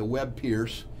 listening to Webb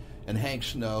Pierce and Hank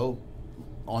Snow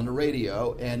on the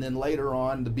radio, and then later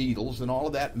on the Beatles, and all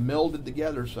of that melded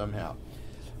together somehow.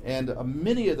 And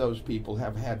many of those people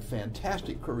have had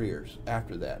fantastic careers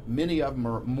after that. Many of them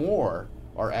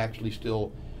are actually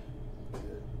still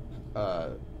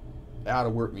out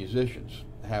of work musicians,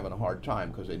 having a hard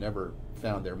time because they never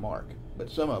found their mark. But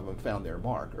some of them found their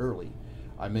mark early.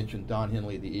 I mentioned Don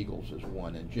Henley of the Eagles as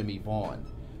one, and Jimmy Vaughn.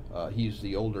 He's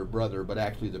the older brother, but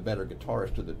actually the better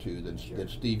guitarist of the two than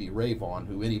Stevie Ray Vaughan,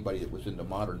 who anybody that was into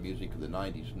modern music of the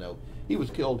 90s know. He was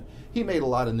killed. He made a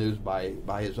lot of news by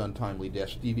his untimely death.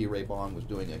 Stevie Ray Vaughan was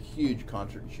doing a huge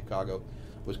concert in Chicago,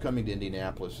 was coming to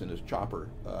Indianapolis, and his chopper,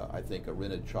 I think a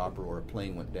rented chopper or a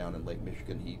plane, went down in Lake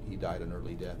Michigan. He died an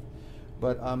early death.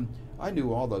 But I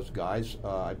knew all those guys.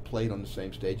 I played on the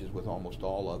same stages with almost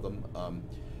all of them.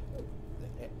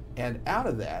 And out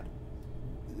of that,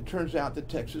 it turns out that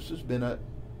Texas has been a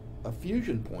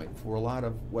fusion point for a lot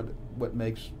of what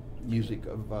makes music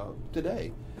of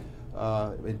today,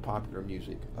 in popular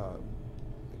music.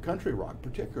 Country rock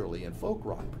particularly, and folk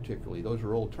rock particularly. Those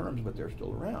are old terms, but they're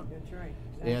still around. That's right.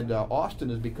 Exactly. And Austin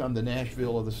has become the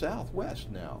Nashville of the Southwest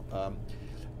now.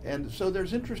 And so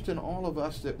there's interest in all of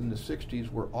us that in the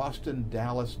 60s were Austin,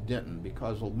 Dallas, Denton,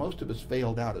 because most of us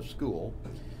failed out of school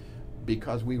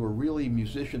because we were really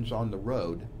musicians on the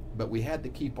road, but we had to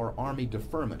keep our Army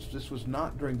deferments. This was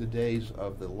not during the days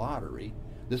of the lottery.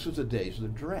 This was the days of the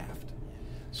draft.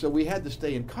 So we had to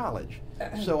stay in college.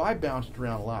 So I bounced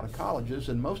around a lot of colleges,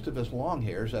 and most of us long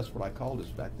hairs, that's what I called us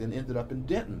back then, ended up in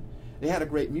Denton. They had a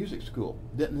great music school.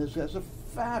 Denton has a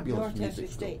fabulous North music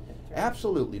Texas school. State. That's right.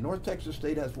 Absolutely. North Texas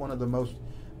State has one of the most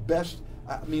best,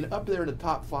 I mean, up there in the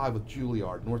top 5 with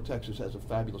Juilliard. North Texas has a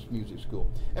fabulous music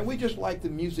school. And we just liked the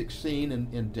music scene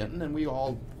in Denton, and we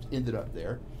all ended up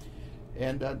there.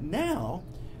 And now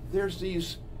there's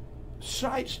these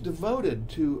sites devoted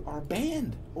to our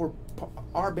band, or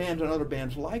our band and other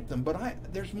bands like them. But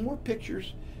there's more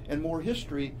pictures and more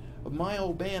history of my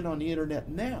old band on the internet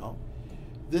now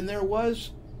than there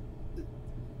was.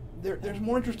 There's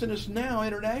more interest in us now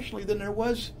internationally than there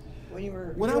was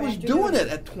when I was doing it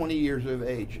at 20 years of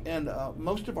age. And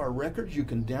most of our records, you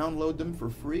can download them for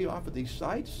free off of these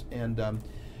sites. And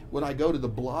when I go to the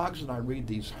blogs and I read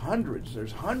there's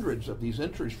hundreds of these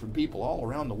entries from people all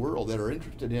around the world that are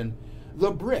interested in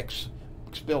the Bricks,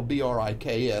 spelled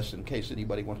B-R-I-K-S in case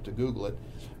anybody wants to Google it.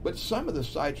 But some of the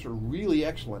sites are really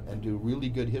excellent and do really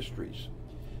good histories.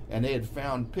 And they had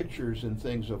found pictures and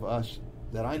things of us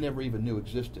that I never even knew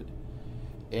existed.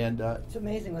 And it's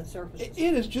amazing what surfaces.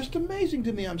 It is just amazing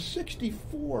to me. I'm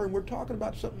 64, and we're talking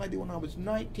about something I did when I was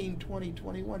 19, 20,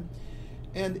 21.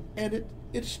 And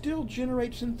it still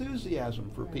generates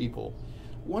enthusiasm for people.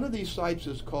 One of these sites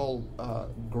is called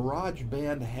Garage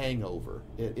Band Hangover.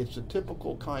 It's a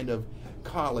typical kind of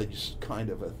college kind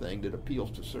of a thing that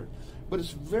appeals to certain, but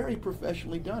it's very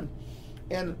professionally done.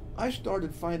 And I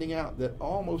started finding out that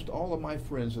almost all of my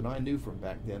friends that I knew from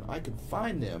back then, I could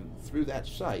find them through that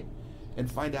site and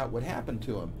find out what happened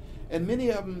to them. And many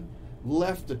of them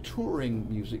left the touring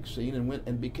music scene and went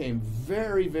and became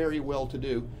very, very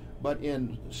well-to-do, but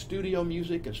in studio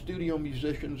music and studio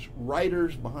musicians,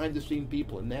 writers, behind-the-scene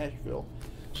people in Nashville.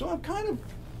 So I'm kind of,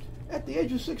 at the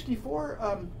age of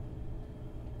 64,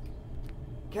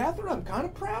 Catherine, I'm kind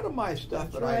of proud of my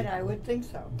stuff. That's right, I would think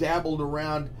so. Dabbled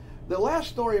around. The last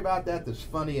story about that's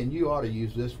funny, and you ought to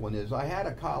use this one, is I had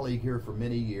a colleague here for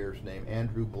many years named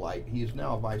Andrew Blight. He is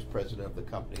now a vice president of the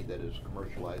company that is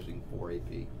commercializing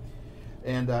 4AP.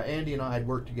 And Andy and I had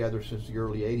worked together since the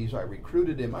early 80s. I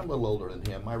recruited him. I'm a little older than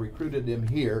him. I recruited him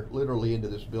here, literally into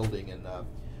this building in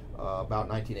about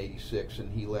 1986, and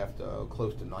he left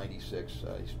close to 96.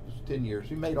 10 years.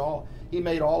 He made all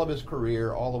of his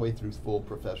career all the way through full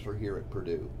professor here at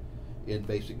Purdue in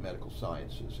basic medical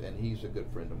sciences, and he's a good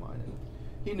friend of mine. And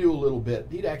he knew a little bit.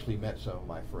 He'd actually met some of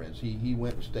my friends. He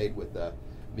went and stayed with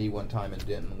me one time in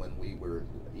Denton when we were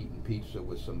eating pizza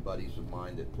with some buddies of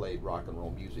mine that played rock and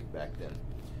roll music back then.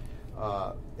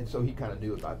 And so he kind of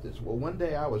knew about this. Well, one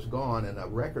day I was gone, and a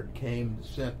record came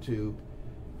sent to,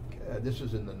 this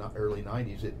is in the early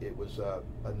 90s, it was a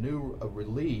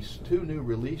release, 2 new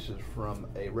releases from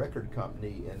a record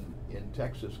company in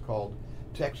Texas called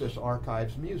Texas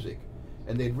Archives Music.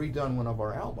 And they'd redone one of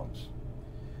our albums.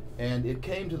 And it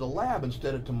came to the lab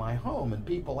instead of to my home, and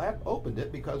people opened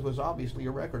it because it was obviously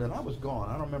a record, and I was gone.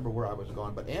 I don't remember where I was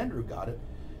gone, but Andrew got it,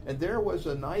 and there was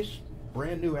a nice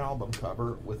brand new album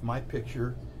cover with my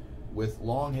picture, with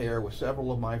long hair, with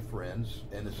several of my friends,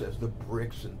 and it says The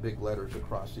Bricks in big letters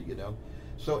across it,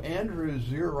 So Andrew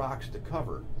Xeroxed the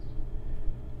cover,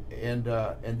 and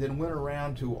then went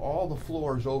around to all the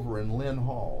floors over in Lynn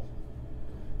Hall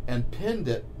and pinned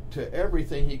it to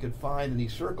everything he could find, and he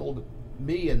circled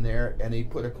me in there, and he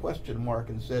put a question mark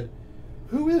and said,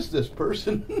 "Who is this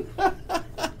person?"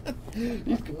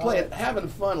 He's having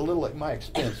fun a little at my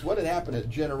expense. What had happened is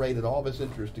generated all this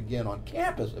interest again on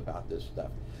campus about this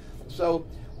stuff. So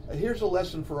here's a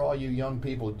lesson for all you young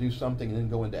people who do something and then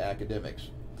go into academics.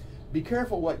 Be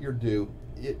careful what you do.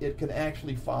 It can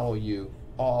actually follow you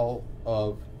all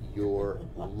of your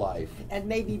life. And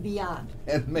maybe beyond.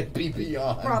 And maybe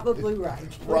beyond. Probably right.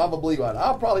 Probably right.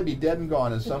 I'll probably be dead and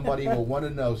gone, and somebody will want to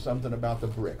know something about the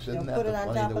Bricks. Isn't that the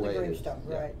funny the way it is?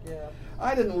 Right, yeah.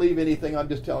 I didn't leave anything. I'm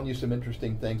just telling you some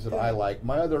interesting things that I like.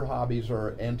 My other hobbies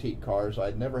are antique cars.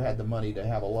 I'd never had the money to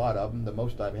have a lot of them. The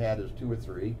most I've had is 2 or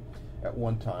 3 at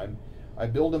one time. I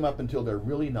build them up until they're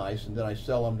really nice, and then I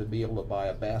sell them to be able to buy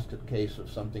a basket case of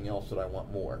something else that I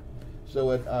want more.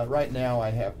 So right now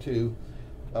I have 2.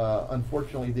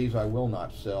 Unfortunately, these I will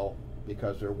not sell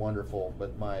because they're wonderful,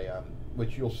 but my,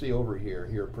 which you'll see over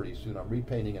here pretty soon, I'm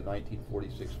repainting a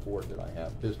 1946 Ford that I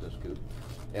have, business coupe.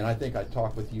 And I think I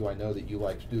talked with you, I know that you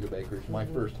like Studebakers. My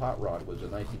first hot rod was a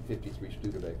 1953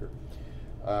 Studebaker.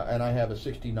 And I have a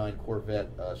 69 Corvette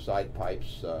side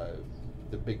pipes,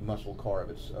 the big muscle car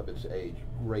of its age,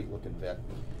 great looking vet.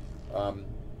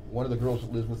 One of the girls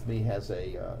that lives with me has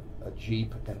a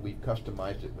Jeep, and we've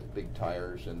customized it with big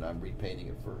tires, and I'm repainting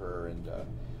it for her.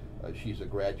 And she's a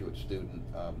graduate student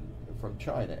from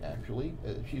China, actually.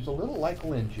 She's a little like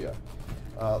Linja.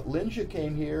 Linja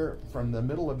came here from the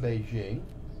middle of Beijing,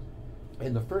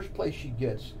 and the first place she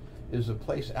gets is a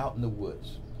place out in the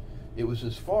woods. It was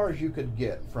as far as you could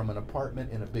get from an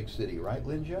apartment in a big city, right,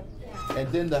 Linja?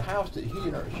 And then the house that she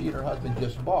and her husband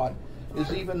just bought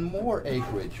is even more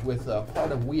acreage, with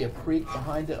part of Weah Creek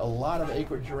behind it, a lot of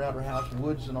acreage around her house,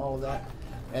 woods and all of that.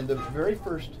 And the very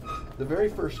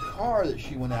first car that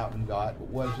she went out and got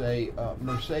was a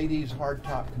Mercedes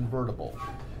hardtop convertible,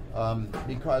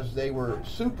 because they were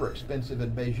super expensive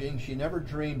in Beijing. She never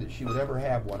dreamed that she would ever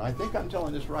have one. I think I'm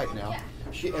telling this right now.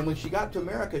 And when she got to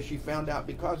America, she found out,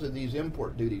 because of these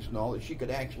import duties and all, that she could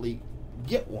actually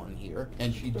get one here,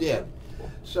 and she did.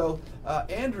 So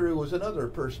Andrew was another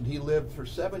person. He lived for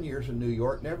 7 years in New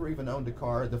York, never even owned a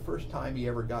car. The first time he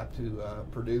ever got to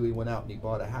Purdue, he went out and he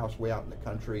bought a house way out in the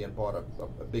country and bought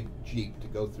a big Jeep to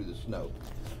go through the snow.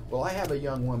 Well, I have a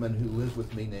young woman who lives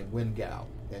with me named Wen Gao,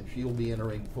 and she'll be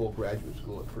entering full graduate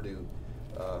school at Purdue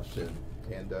soon.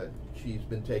 And she's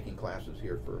been taking classes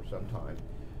here for some time.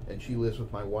 And she lives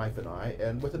with my wife and I,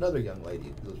 and with another young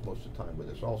lady who lives most of the time with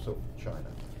us, also from China.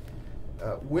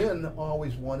 Wen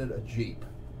always wanted a Jeep,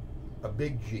 a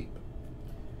big Jeep.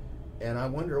 And I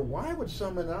wonder, why would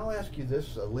someone, and I'll ask you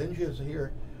this, Linja is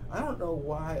here, I don't know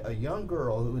why a young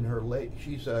girl who in her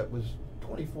was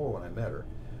 24 when I met her,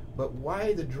 but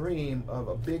why the dream of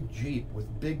a big Jeep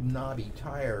with big knobby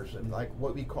tires and like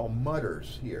what we call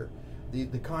mudders here, the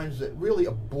kinds that really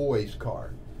a boy's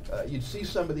car. You'd see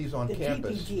some of these on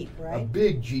campus. Jeepy Jeep, right? A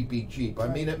big Jeepy Jeep. Right.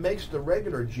 I mean, it makes the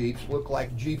regular Jeeps look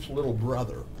like Jeep's little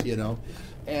brother, you know.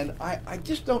 And I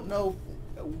just don't know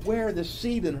where the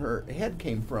seed in her head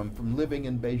came from living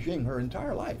in Beijing her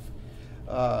entire life.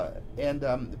 And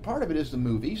part of it is the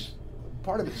movies,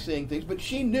 part of it's seeing things, but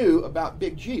she knew about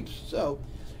big Jeeps. So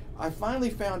I finally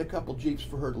found a couple Jeeps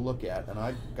for her to look at, and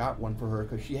I got one for her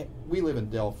because we live in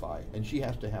Delphi, and she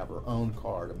has to have her own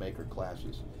car to make her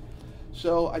classes.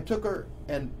 So I took her,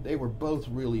 and they were both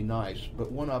really nice,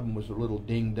 but one of them was a little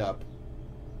dinged up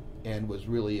and was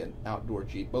really an outdoor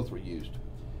Jeep. Both were used.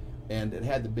 And it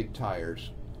had the big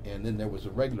tires. And then there was a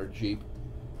regular Jeep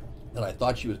that I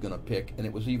thought she was going to pick, and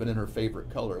it was even in her favorite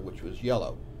color, which was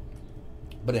yellow.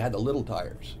 But it had the little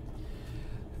tires.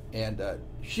 And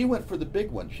she went for the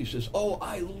big one. She says, "Oh,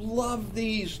 I love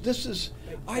these.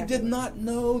 I did not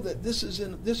know that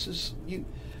you."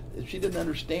 She didn't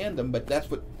understand them, but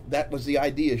that was the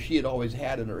idea she had always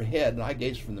had in her head, and I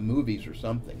guess from the movies or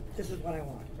something. This is what I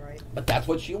want, right? But that's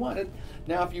what she wanted.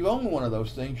 Now, if you own one of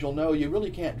those things, you'll know you really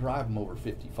can't drive them over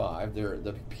 55.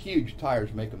 The huge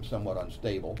tires make them somewhat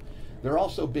unstable. They're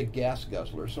also big gas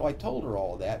guzzlers. So I told her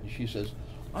all of that, and she says,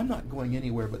 "I'm not going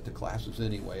anywhere but to classes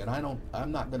anyway, and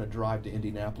I'm not going to drive to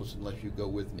Indianapolis unless you go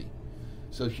with me."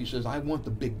 So she says, "I want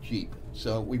the big Jeep."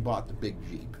 So we bought the big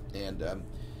Jeep, and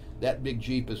that big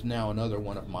Jeep is now another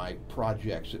one of my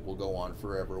projects that will go on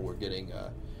forever. We're getting,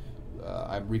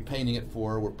 I'm repainting it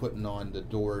for her. We're putting on the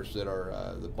doors that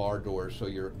are the bar doors, so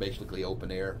you're basically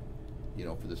open air, you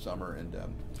know, for the summer. And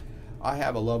I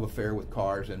have a love affair with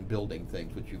cars and building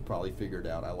things, which you've probably figured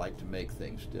out. I like to make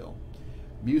things still.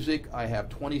 Music, I have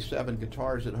 27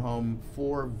 guitars at home,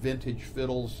 4 vintage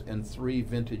fiddles, and 3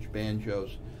 vintage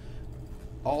banjos.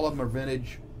 All of them are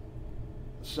vintage.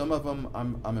 Some of them,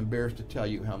 I'm embarrassed to tell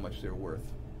you how much they're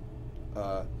worth.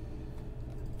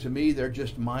 To me, they're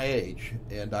just my age,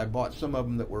 and I bought some of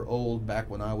them that were old back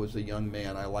when I was a young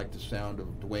man. I liked the sound of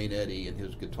Dwayne Eddy and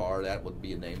his guitar. That would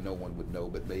be a name no one would know,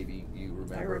 but maybe you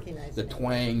remember. I recognize the that.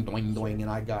 twang, doing, doing, and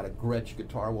I got a Gretsch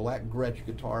guitar. Well, that Gretsch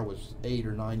guitar was 8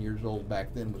 or 9 years old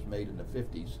back then, was made in the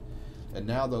 50s, and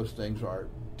now those things are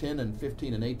 $10,000 and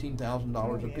 $15,000 and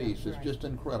 $18,000 a piece. It's right. just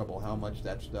incredible how much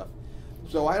that stuff.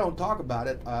 So I don't talk about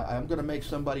it. I'm going to make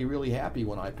somebody really happy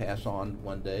when I pass on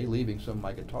one day, leaving some of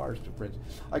my guitars to friends.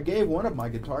 I gave one of my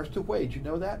guitars to Wade. You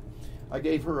know that? I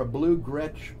gave her a blue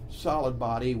Gretsch solid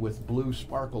body with blue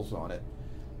sparkles on it,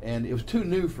 and it was too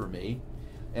new for me.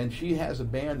 And she has a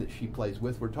band that she plays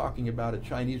with. We're talking about a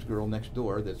Chinese girl next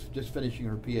door that's just finishing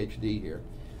her PhD here,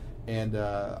 and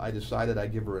I decided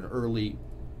I'd give her an early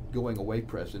going away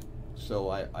present. So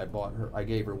I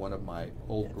gave her one of my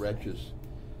old Gretches.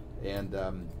 And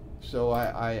so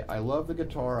I love the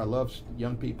guitar. I love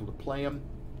young people to play them,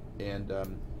 and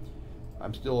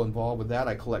I'm still involved with that.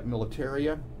 I collect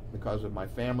militaria because of my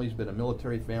family's been a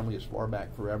military family as far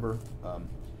back forever.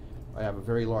 I have a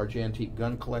very large antique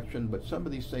gun collection, but some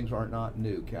of these things are not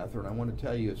new, Catherine. I want to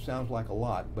tell you, it sounds like a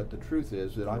lot, but the truth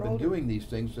is that I've been doing these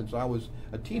things since I was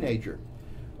a teenager.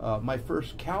 My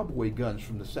first cowboy guns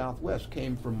from the Southwest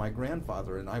came from my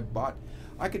grandfather, and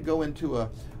I could go into a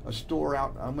store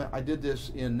out. I did this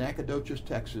in Nacogdoches,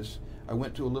 Texas. I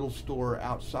went to a little store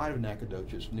outside of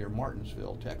Nacogdoches near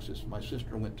Martinsville, Texas. My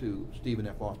sister went to Stephen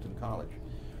F. Austin College.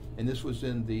 and this was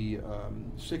in the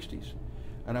 60s.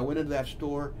 And I went into that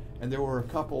store, and there were a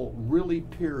couple really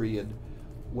period,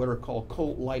 what are called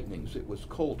Colt Lightnings. It was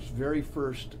Colt's very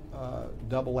first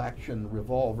double-action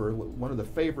revolver, one of the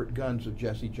favorite guns of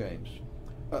Jesse James.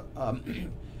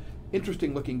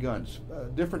 Interesting-looking guns,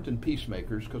 different than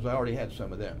Peacemakers, because I already had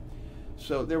some of them.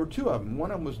 So there were two of them.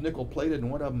 One of them was nickel-plated,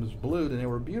 and one of them was blued, and they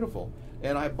were beautiful.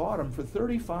 And I bought them for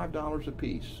 $35 a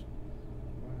piece.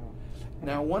 Wow.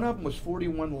 Now, one of them was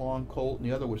 41 long Colt, and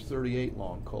the other was 38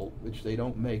 long Colt, which they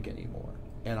don't make anymore.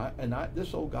 And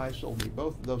this old guy sold me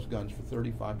both of those guns for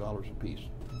 $35 a piece.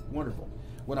 Wonderful.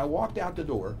 When I walked out the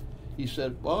door, he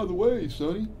said, "By the way,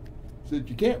 Sonny," said,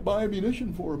 "you can't buy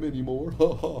ammunition for him anymore."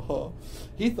 Ha ha ha.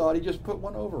 He thought he just put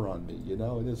one over on me, you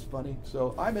know, and it's funny.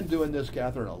 So I've been doing this,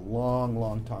 Catherine, a long,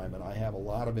 long time, and I have a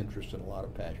lot of interest and a lot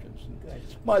of passions. Good.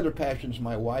 My other passions,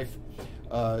 my wife,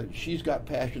 she's got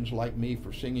passions like me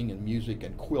for singing and music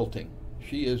and quilting.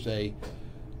 She is a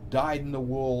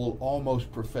dyed-in-the-wool,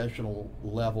 almost professional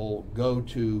level,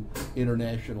 go-to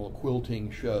international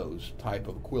quilting shows type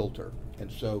of quilter.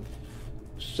 And so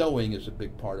sewing is a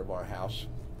big part of our house.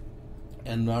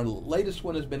 And our latest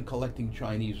one has been collecting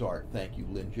Chinese art. Thank you,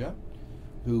 Linja,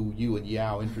 who you and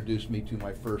Yao introduced me to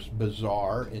my first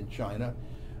bazaar in China,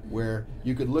 where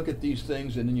you could look at these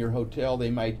things, and in your hotel they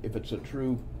might, if it's a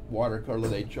true watercolor,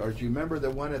 they charge you. Remember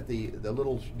the one at the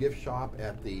little gift shop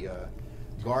at the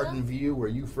Garden View where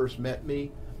you first met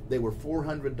me? They were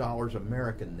 $400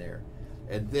 American there.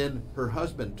 And then her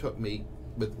husband took me,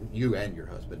 with you and your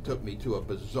husband, took me to a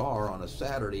bazaar on a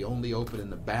Saturday, only open in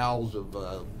the bowels of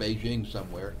Beijing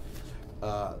somewhere.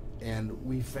 And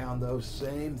we found those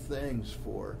same things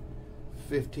for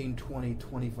 $15, $20,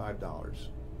 $25.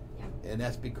 Yeah. And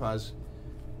that's because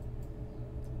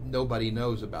nobody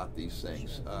knows about these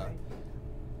things.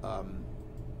 Right.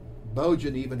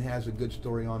 Bojan even has a good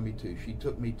story on me too. She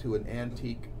took me to an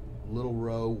antique little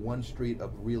row, one street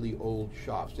of really old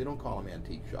shops. They don't call them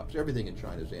antique shops. Everything in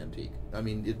China is antique. I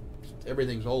mean,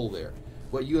 everything's old there.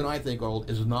 What you and I think old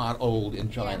is not old in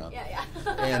China. Yeah.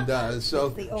 And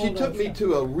so she took me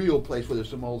to a real place where there's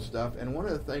some old stuff. And one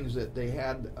of the things that they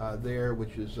had there,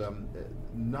 which is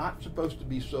not supposed to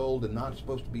be sold and not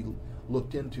supposed to be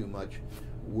looked into much,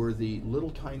 were the little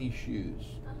tiny shoes.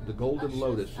 The golden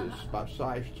lotuses, about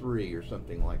size 3 or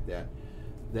something like that,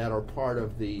 that are part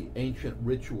of the ancient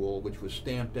ritual, which was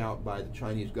stamped out by the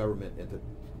Chinese government. And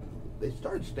they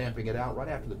started stamping it out right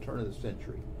after the turn of the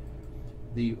century.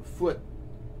 The foot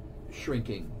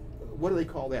shrinking, what do they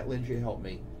call that, Lindsay? Help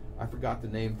me. I forgot the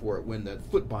name for it. When the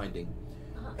foot binding.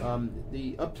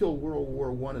 Up till World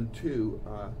War I and II,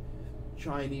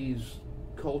 Chinese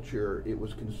culture, it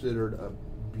was considered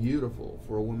beautiful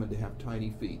for a woman to have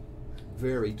tiny feet.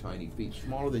 Very tiny feet,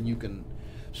 smaller than you can,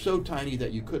 so tiny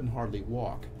that you couldn't hardly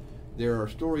walk. There are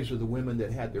stories of the women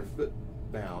that had their foot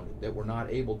bound that were not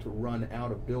able to run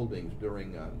out of buildings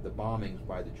during the bombings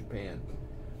by the Japan,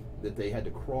 that they had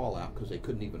to crawl out because they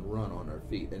couldn't even run on their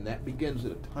feet. And that begins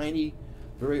at a tiny,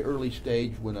 very early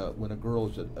stage when a girl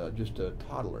is just a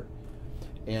toddler.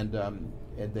 And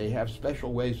they have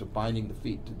special ways of binding the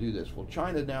feet to do this. Well,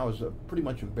 China now is pretty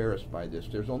much embarrassed by this.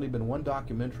 There's only been one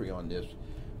documentary on this,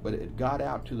 but it got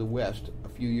out to the West a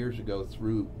few years ago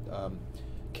through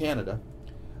Canada,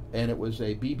 and it was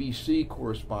a BBC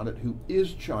correspondent who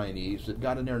is Chinese that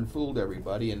got in there and fooled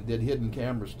everybody and did hidden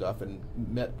camera stuff and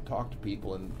talked to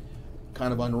people and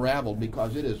kind of unraveled,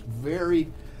 because it is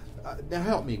very now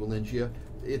help me, Valencia.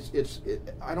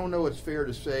 I don't know, it's fair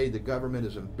to say the government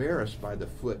is embarrassed by the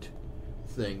foot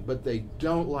thing, but they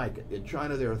don't like it. In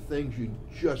China, there are things you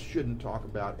just shouldn't talk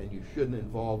about, and you shouldn't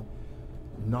involve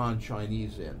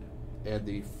non-Chinese in. And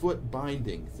the foot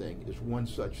binding thing is one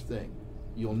such thing.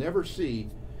 You'll never see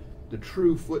the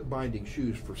true foot binding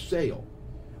shoes for sale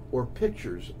or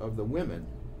pictures of the women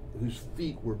whose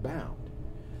feet were bound.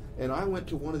 And I went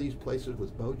to one of these places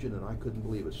with Bojan, and I couldn't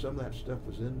believe it. Some of that stuff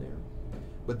was in there.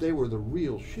 But they were the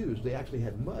real shoes. They actually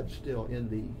had mud still in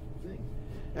the thing.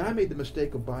 And I made the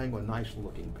mistake of buying a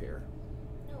nice-looking pair.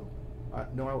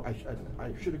 No.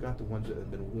 I should have got the ones that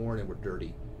had been worn and were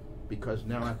dirty, because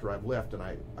now after I've left, and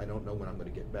I don't know when I'm going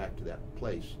to get back to that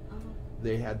place,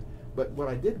 they had, but what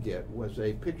I did get was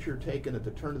a picture taken at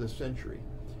the turn of the century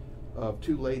of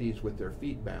two ladies with their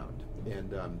feet bound.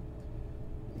 And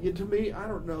to me, I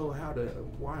don't know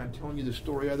why I'm telling you this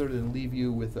story other than leave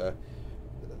you with an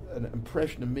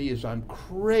impression of me as I'm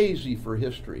crazy for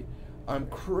history. I'm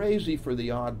crazy for the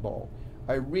oddball.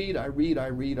 I read.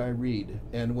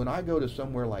 And when I go to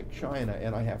somewhere like China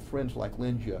and I have friends like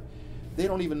Linja, they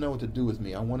don't even know what to do with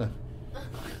me. I want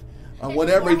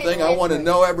everything. I want to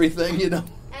know everything,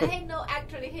 And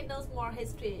he knows more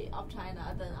history of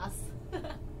China than us.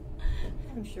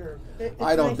 I'm sure.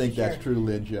 I don't think that's true,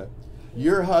 Linja.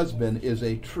 Your husband is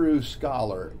a true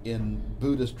scholar in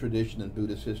Buddhist tradition and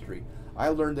Buddhist history. I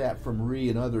learned that from Ree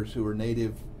and others who are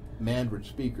native Mandarin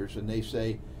speakers, and they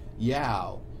say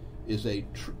Yao is it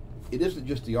isn't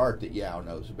just the art that Yao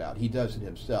knows about. He does it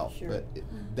himself. Sure. But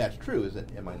that's true, isn't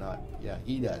it? Am I not? Yeah,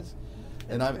 he does.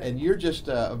 And you're just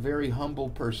a very humble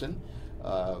person.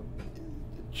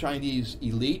 Chinese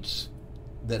elites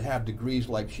that have degrees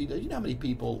like she does. You know how many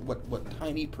people, what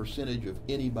tiny percentage of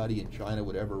anybody in China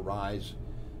would ever rise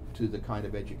to the kind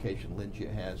of education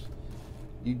Linja has?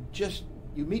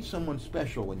 You meet someone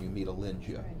special when you meet a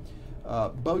Linja.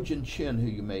 Right. Bojin Chin, who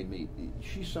you may meet,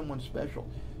 she's someone special.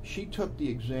 She took the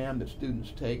exam that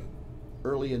students take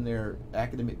early in their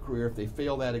academic career. If they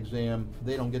fail that exam,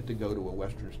 they don't get to go to a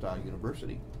Western-style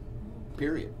university,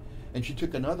 period. And she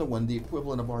took another one, the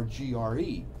equivalent of our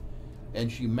GRE,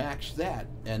 and she maxed that,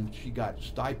 and she got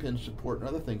stipend support and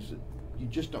other things that you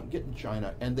just don't get in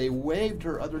China, and they waived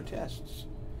her other tests.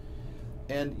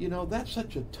 And, you know, that's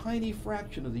such a tiny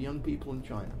fraction of the young people in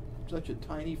China, such a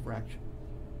tiny fraction.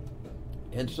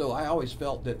 And so I always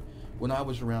felt that when I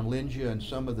was around Linja and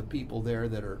some of the people there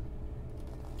that are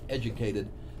educated,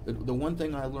 the one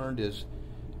thing I learned is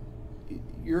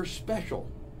you're special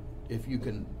if you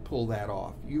can pull that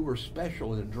off. You were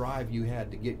special in the drive you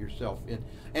had to get yourself in,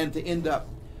 and to end up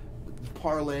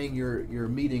parlaying your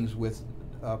meetings with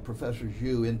Professor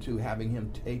Zhu into having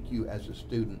him take you as a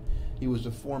student. He was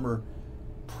a former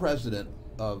president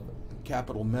of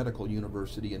Capital Medical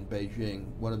University in Beijing,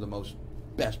 one of the most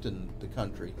best in the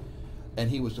country, and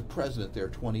he was the president there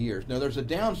 20 years. Now there's a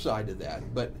downside to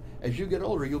that, but as you get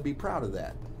older, you'll be proud of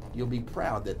that. You'll be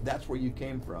proud that that's where you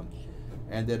came from,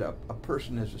 and that a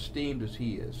person as esteemed as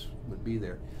he is would be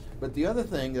there. But the other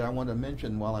thing that I want to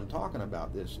mention while I'm talking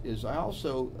about this is I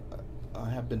also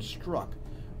have been struck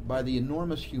by the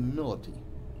enormous humility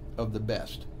of the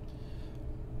best.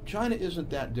 China isn't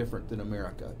that different than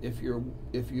America. If you're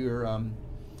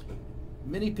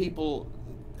many people,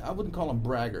 I wouldn't call them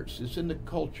braggarts. It's in the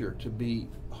culture to be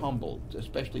humble,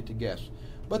 especially to guests.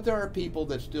 But there are people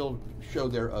that still show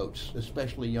their oats,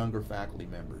 especially younger faculty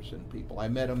members and people. I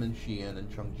met them in Xi'an and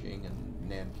Chongqing and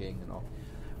Nanking and all.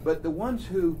 But the ones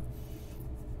who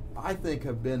I think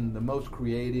have been the most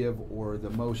creative or the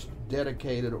most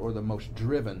dedicated or the most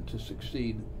driven to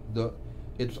succeed,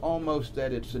 it's almost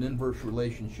that it's an inverse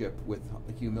relationship with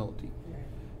humility.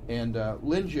 And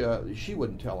Linja, she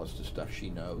wouldn't tell us the stuff she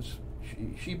knows.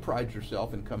 She prides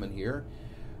herself in coming here.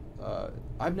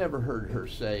 I've never heard her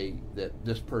say that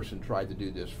this person tried to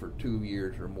do this for 2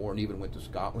 years or more and even went to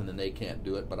Scotland and they can't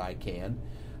do it, but I can.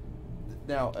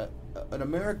 Now, an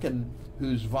American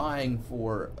who's vying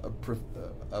for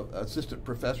a assistant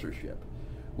professorship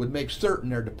would make certain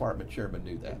their department chairman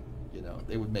knew that. You know,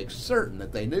 they would make certain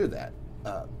that they knew that.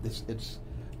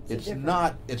 It's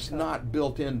not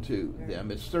built into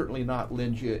them. It's certainly not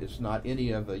Linja. It's not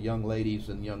any of the young ladies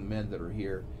and young men that are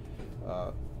here.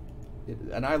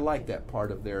 And I like that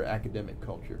part of their academic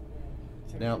culture.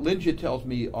 Now, Linja tells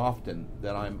me often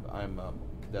that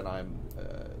I'm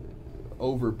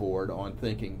overboard on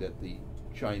thinking that the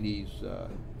Chinese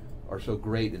are so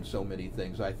great in so many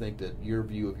things. I think that your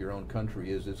view of your own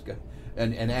country is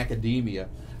and academia.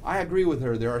 I agree with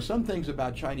her. There are some things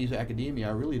about Chinese academia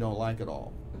I really don't like at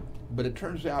all. But it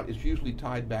turns out it's usually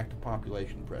tied back to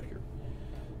population pressure.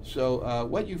 So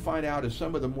what you find out is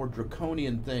some of the more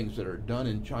draconian things that are done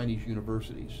in Chinese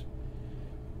universities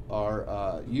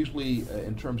are usually,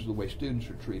 in terms of the way students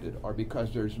are treated, are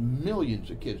because there's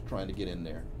millions of kids trying to get in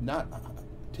there. Not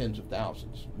tens of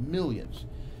thousands, millions.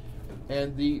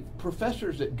 And the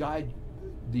professors that guide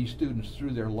these students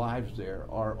through their lives there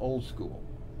are old school.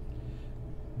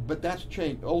 But that's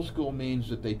changed. Old school means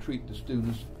that they treat the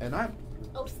students, and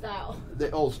old style.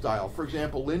 The old style. For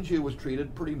example, Linja was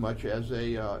treated pretty much as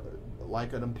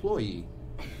like an employee.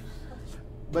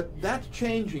 But that's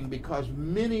changing because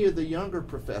many of the younger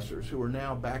professors who are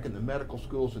now back in the medical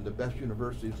schools and the best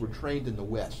universities were trained in the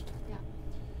West. Yeah.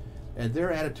 And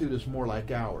their attitude is more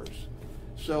like ours.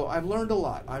 So I've learned a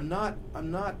lot. I'm not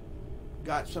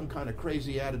got some kind of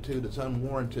crazy attitude that's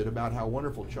unwarranted about how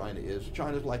wonderful China is.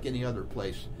 China's like any other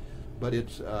place, but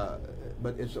it's a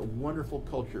wonderful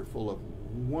culture full of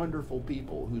wonderful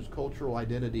people whose cultural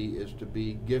identity is to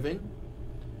be giving,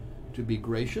 to be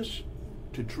gracious,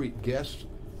 to treat guests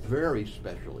very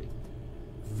specially,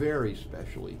 very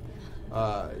specially.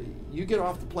 You get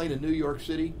off the plane in New York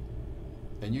City,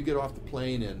 and you get off the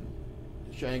plane in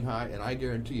Shanghai, and I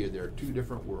guarantee you there are two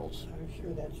different worlds. I'm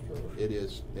sure that's true. It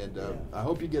is, and I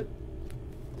hope you get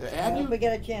Have I you? hope we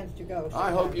get a chance to go.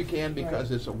 I hope you sometime. can, because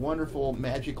Right. it's a wonderful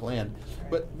magic land.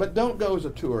 Right. But don't go as a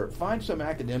tour. Find some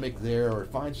academic there, or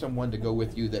find someone to go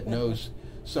with you that knows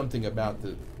something about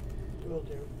the. Will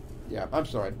do. Yeah, I'm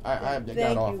sorry. I got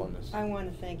Thank off you. on this. I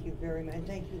want to thank you very much.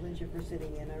 Thank you, Lindsay, for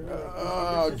sitting in. I really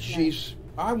Oh, appreciate it. This is jeez.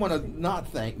 I want to not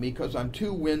thank me because I'm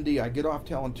too windy. I get off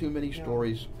telling too many No.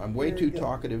 stories. I'm way Very too good.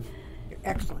 talkative. nice. You're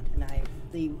excellent, and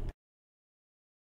the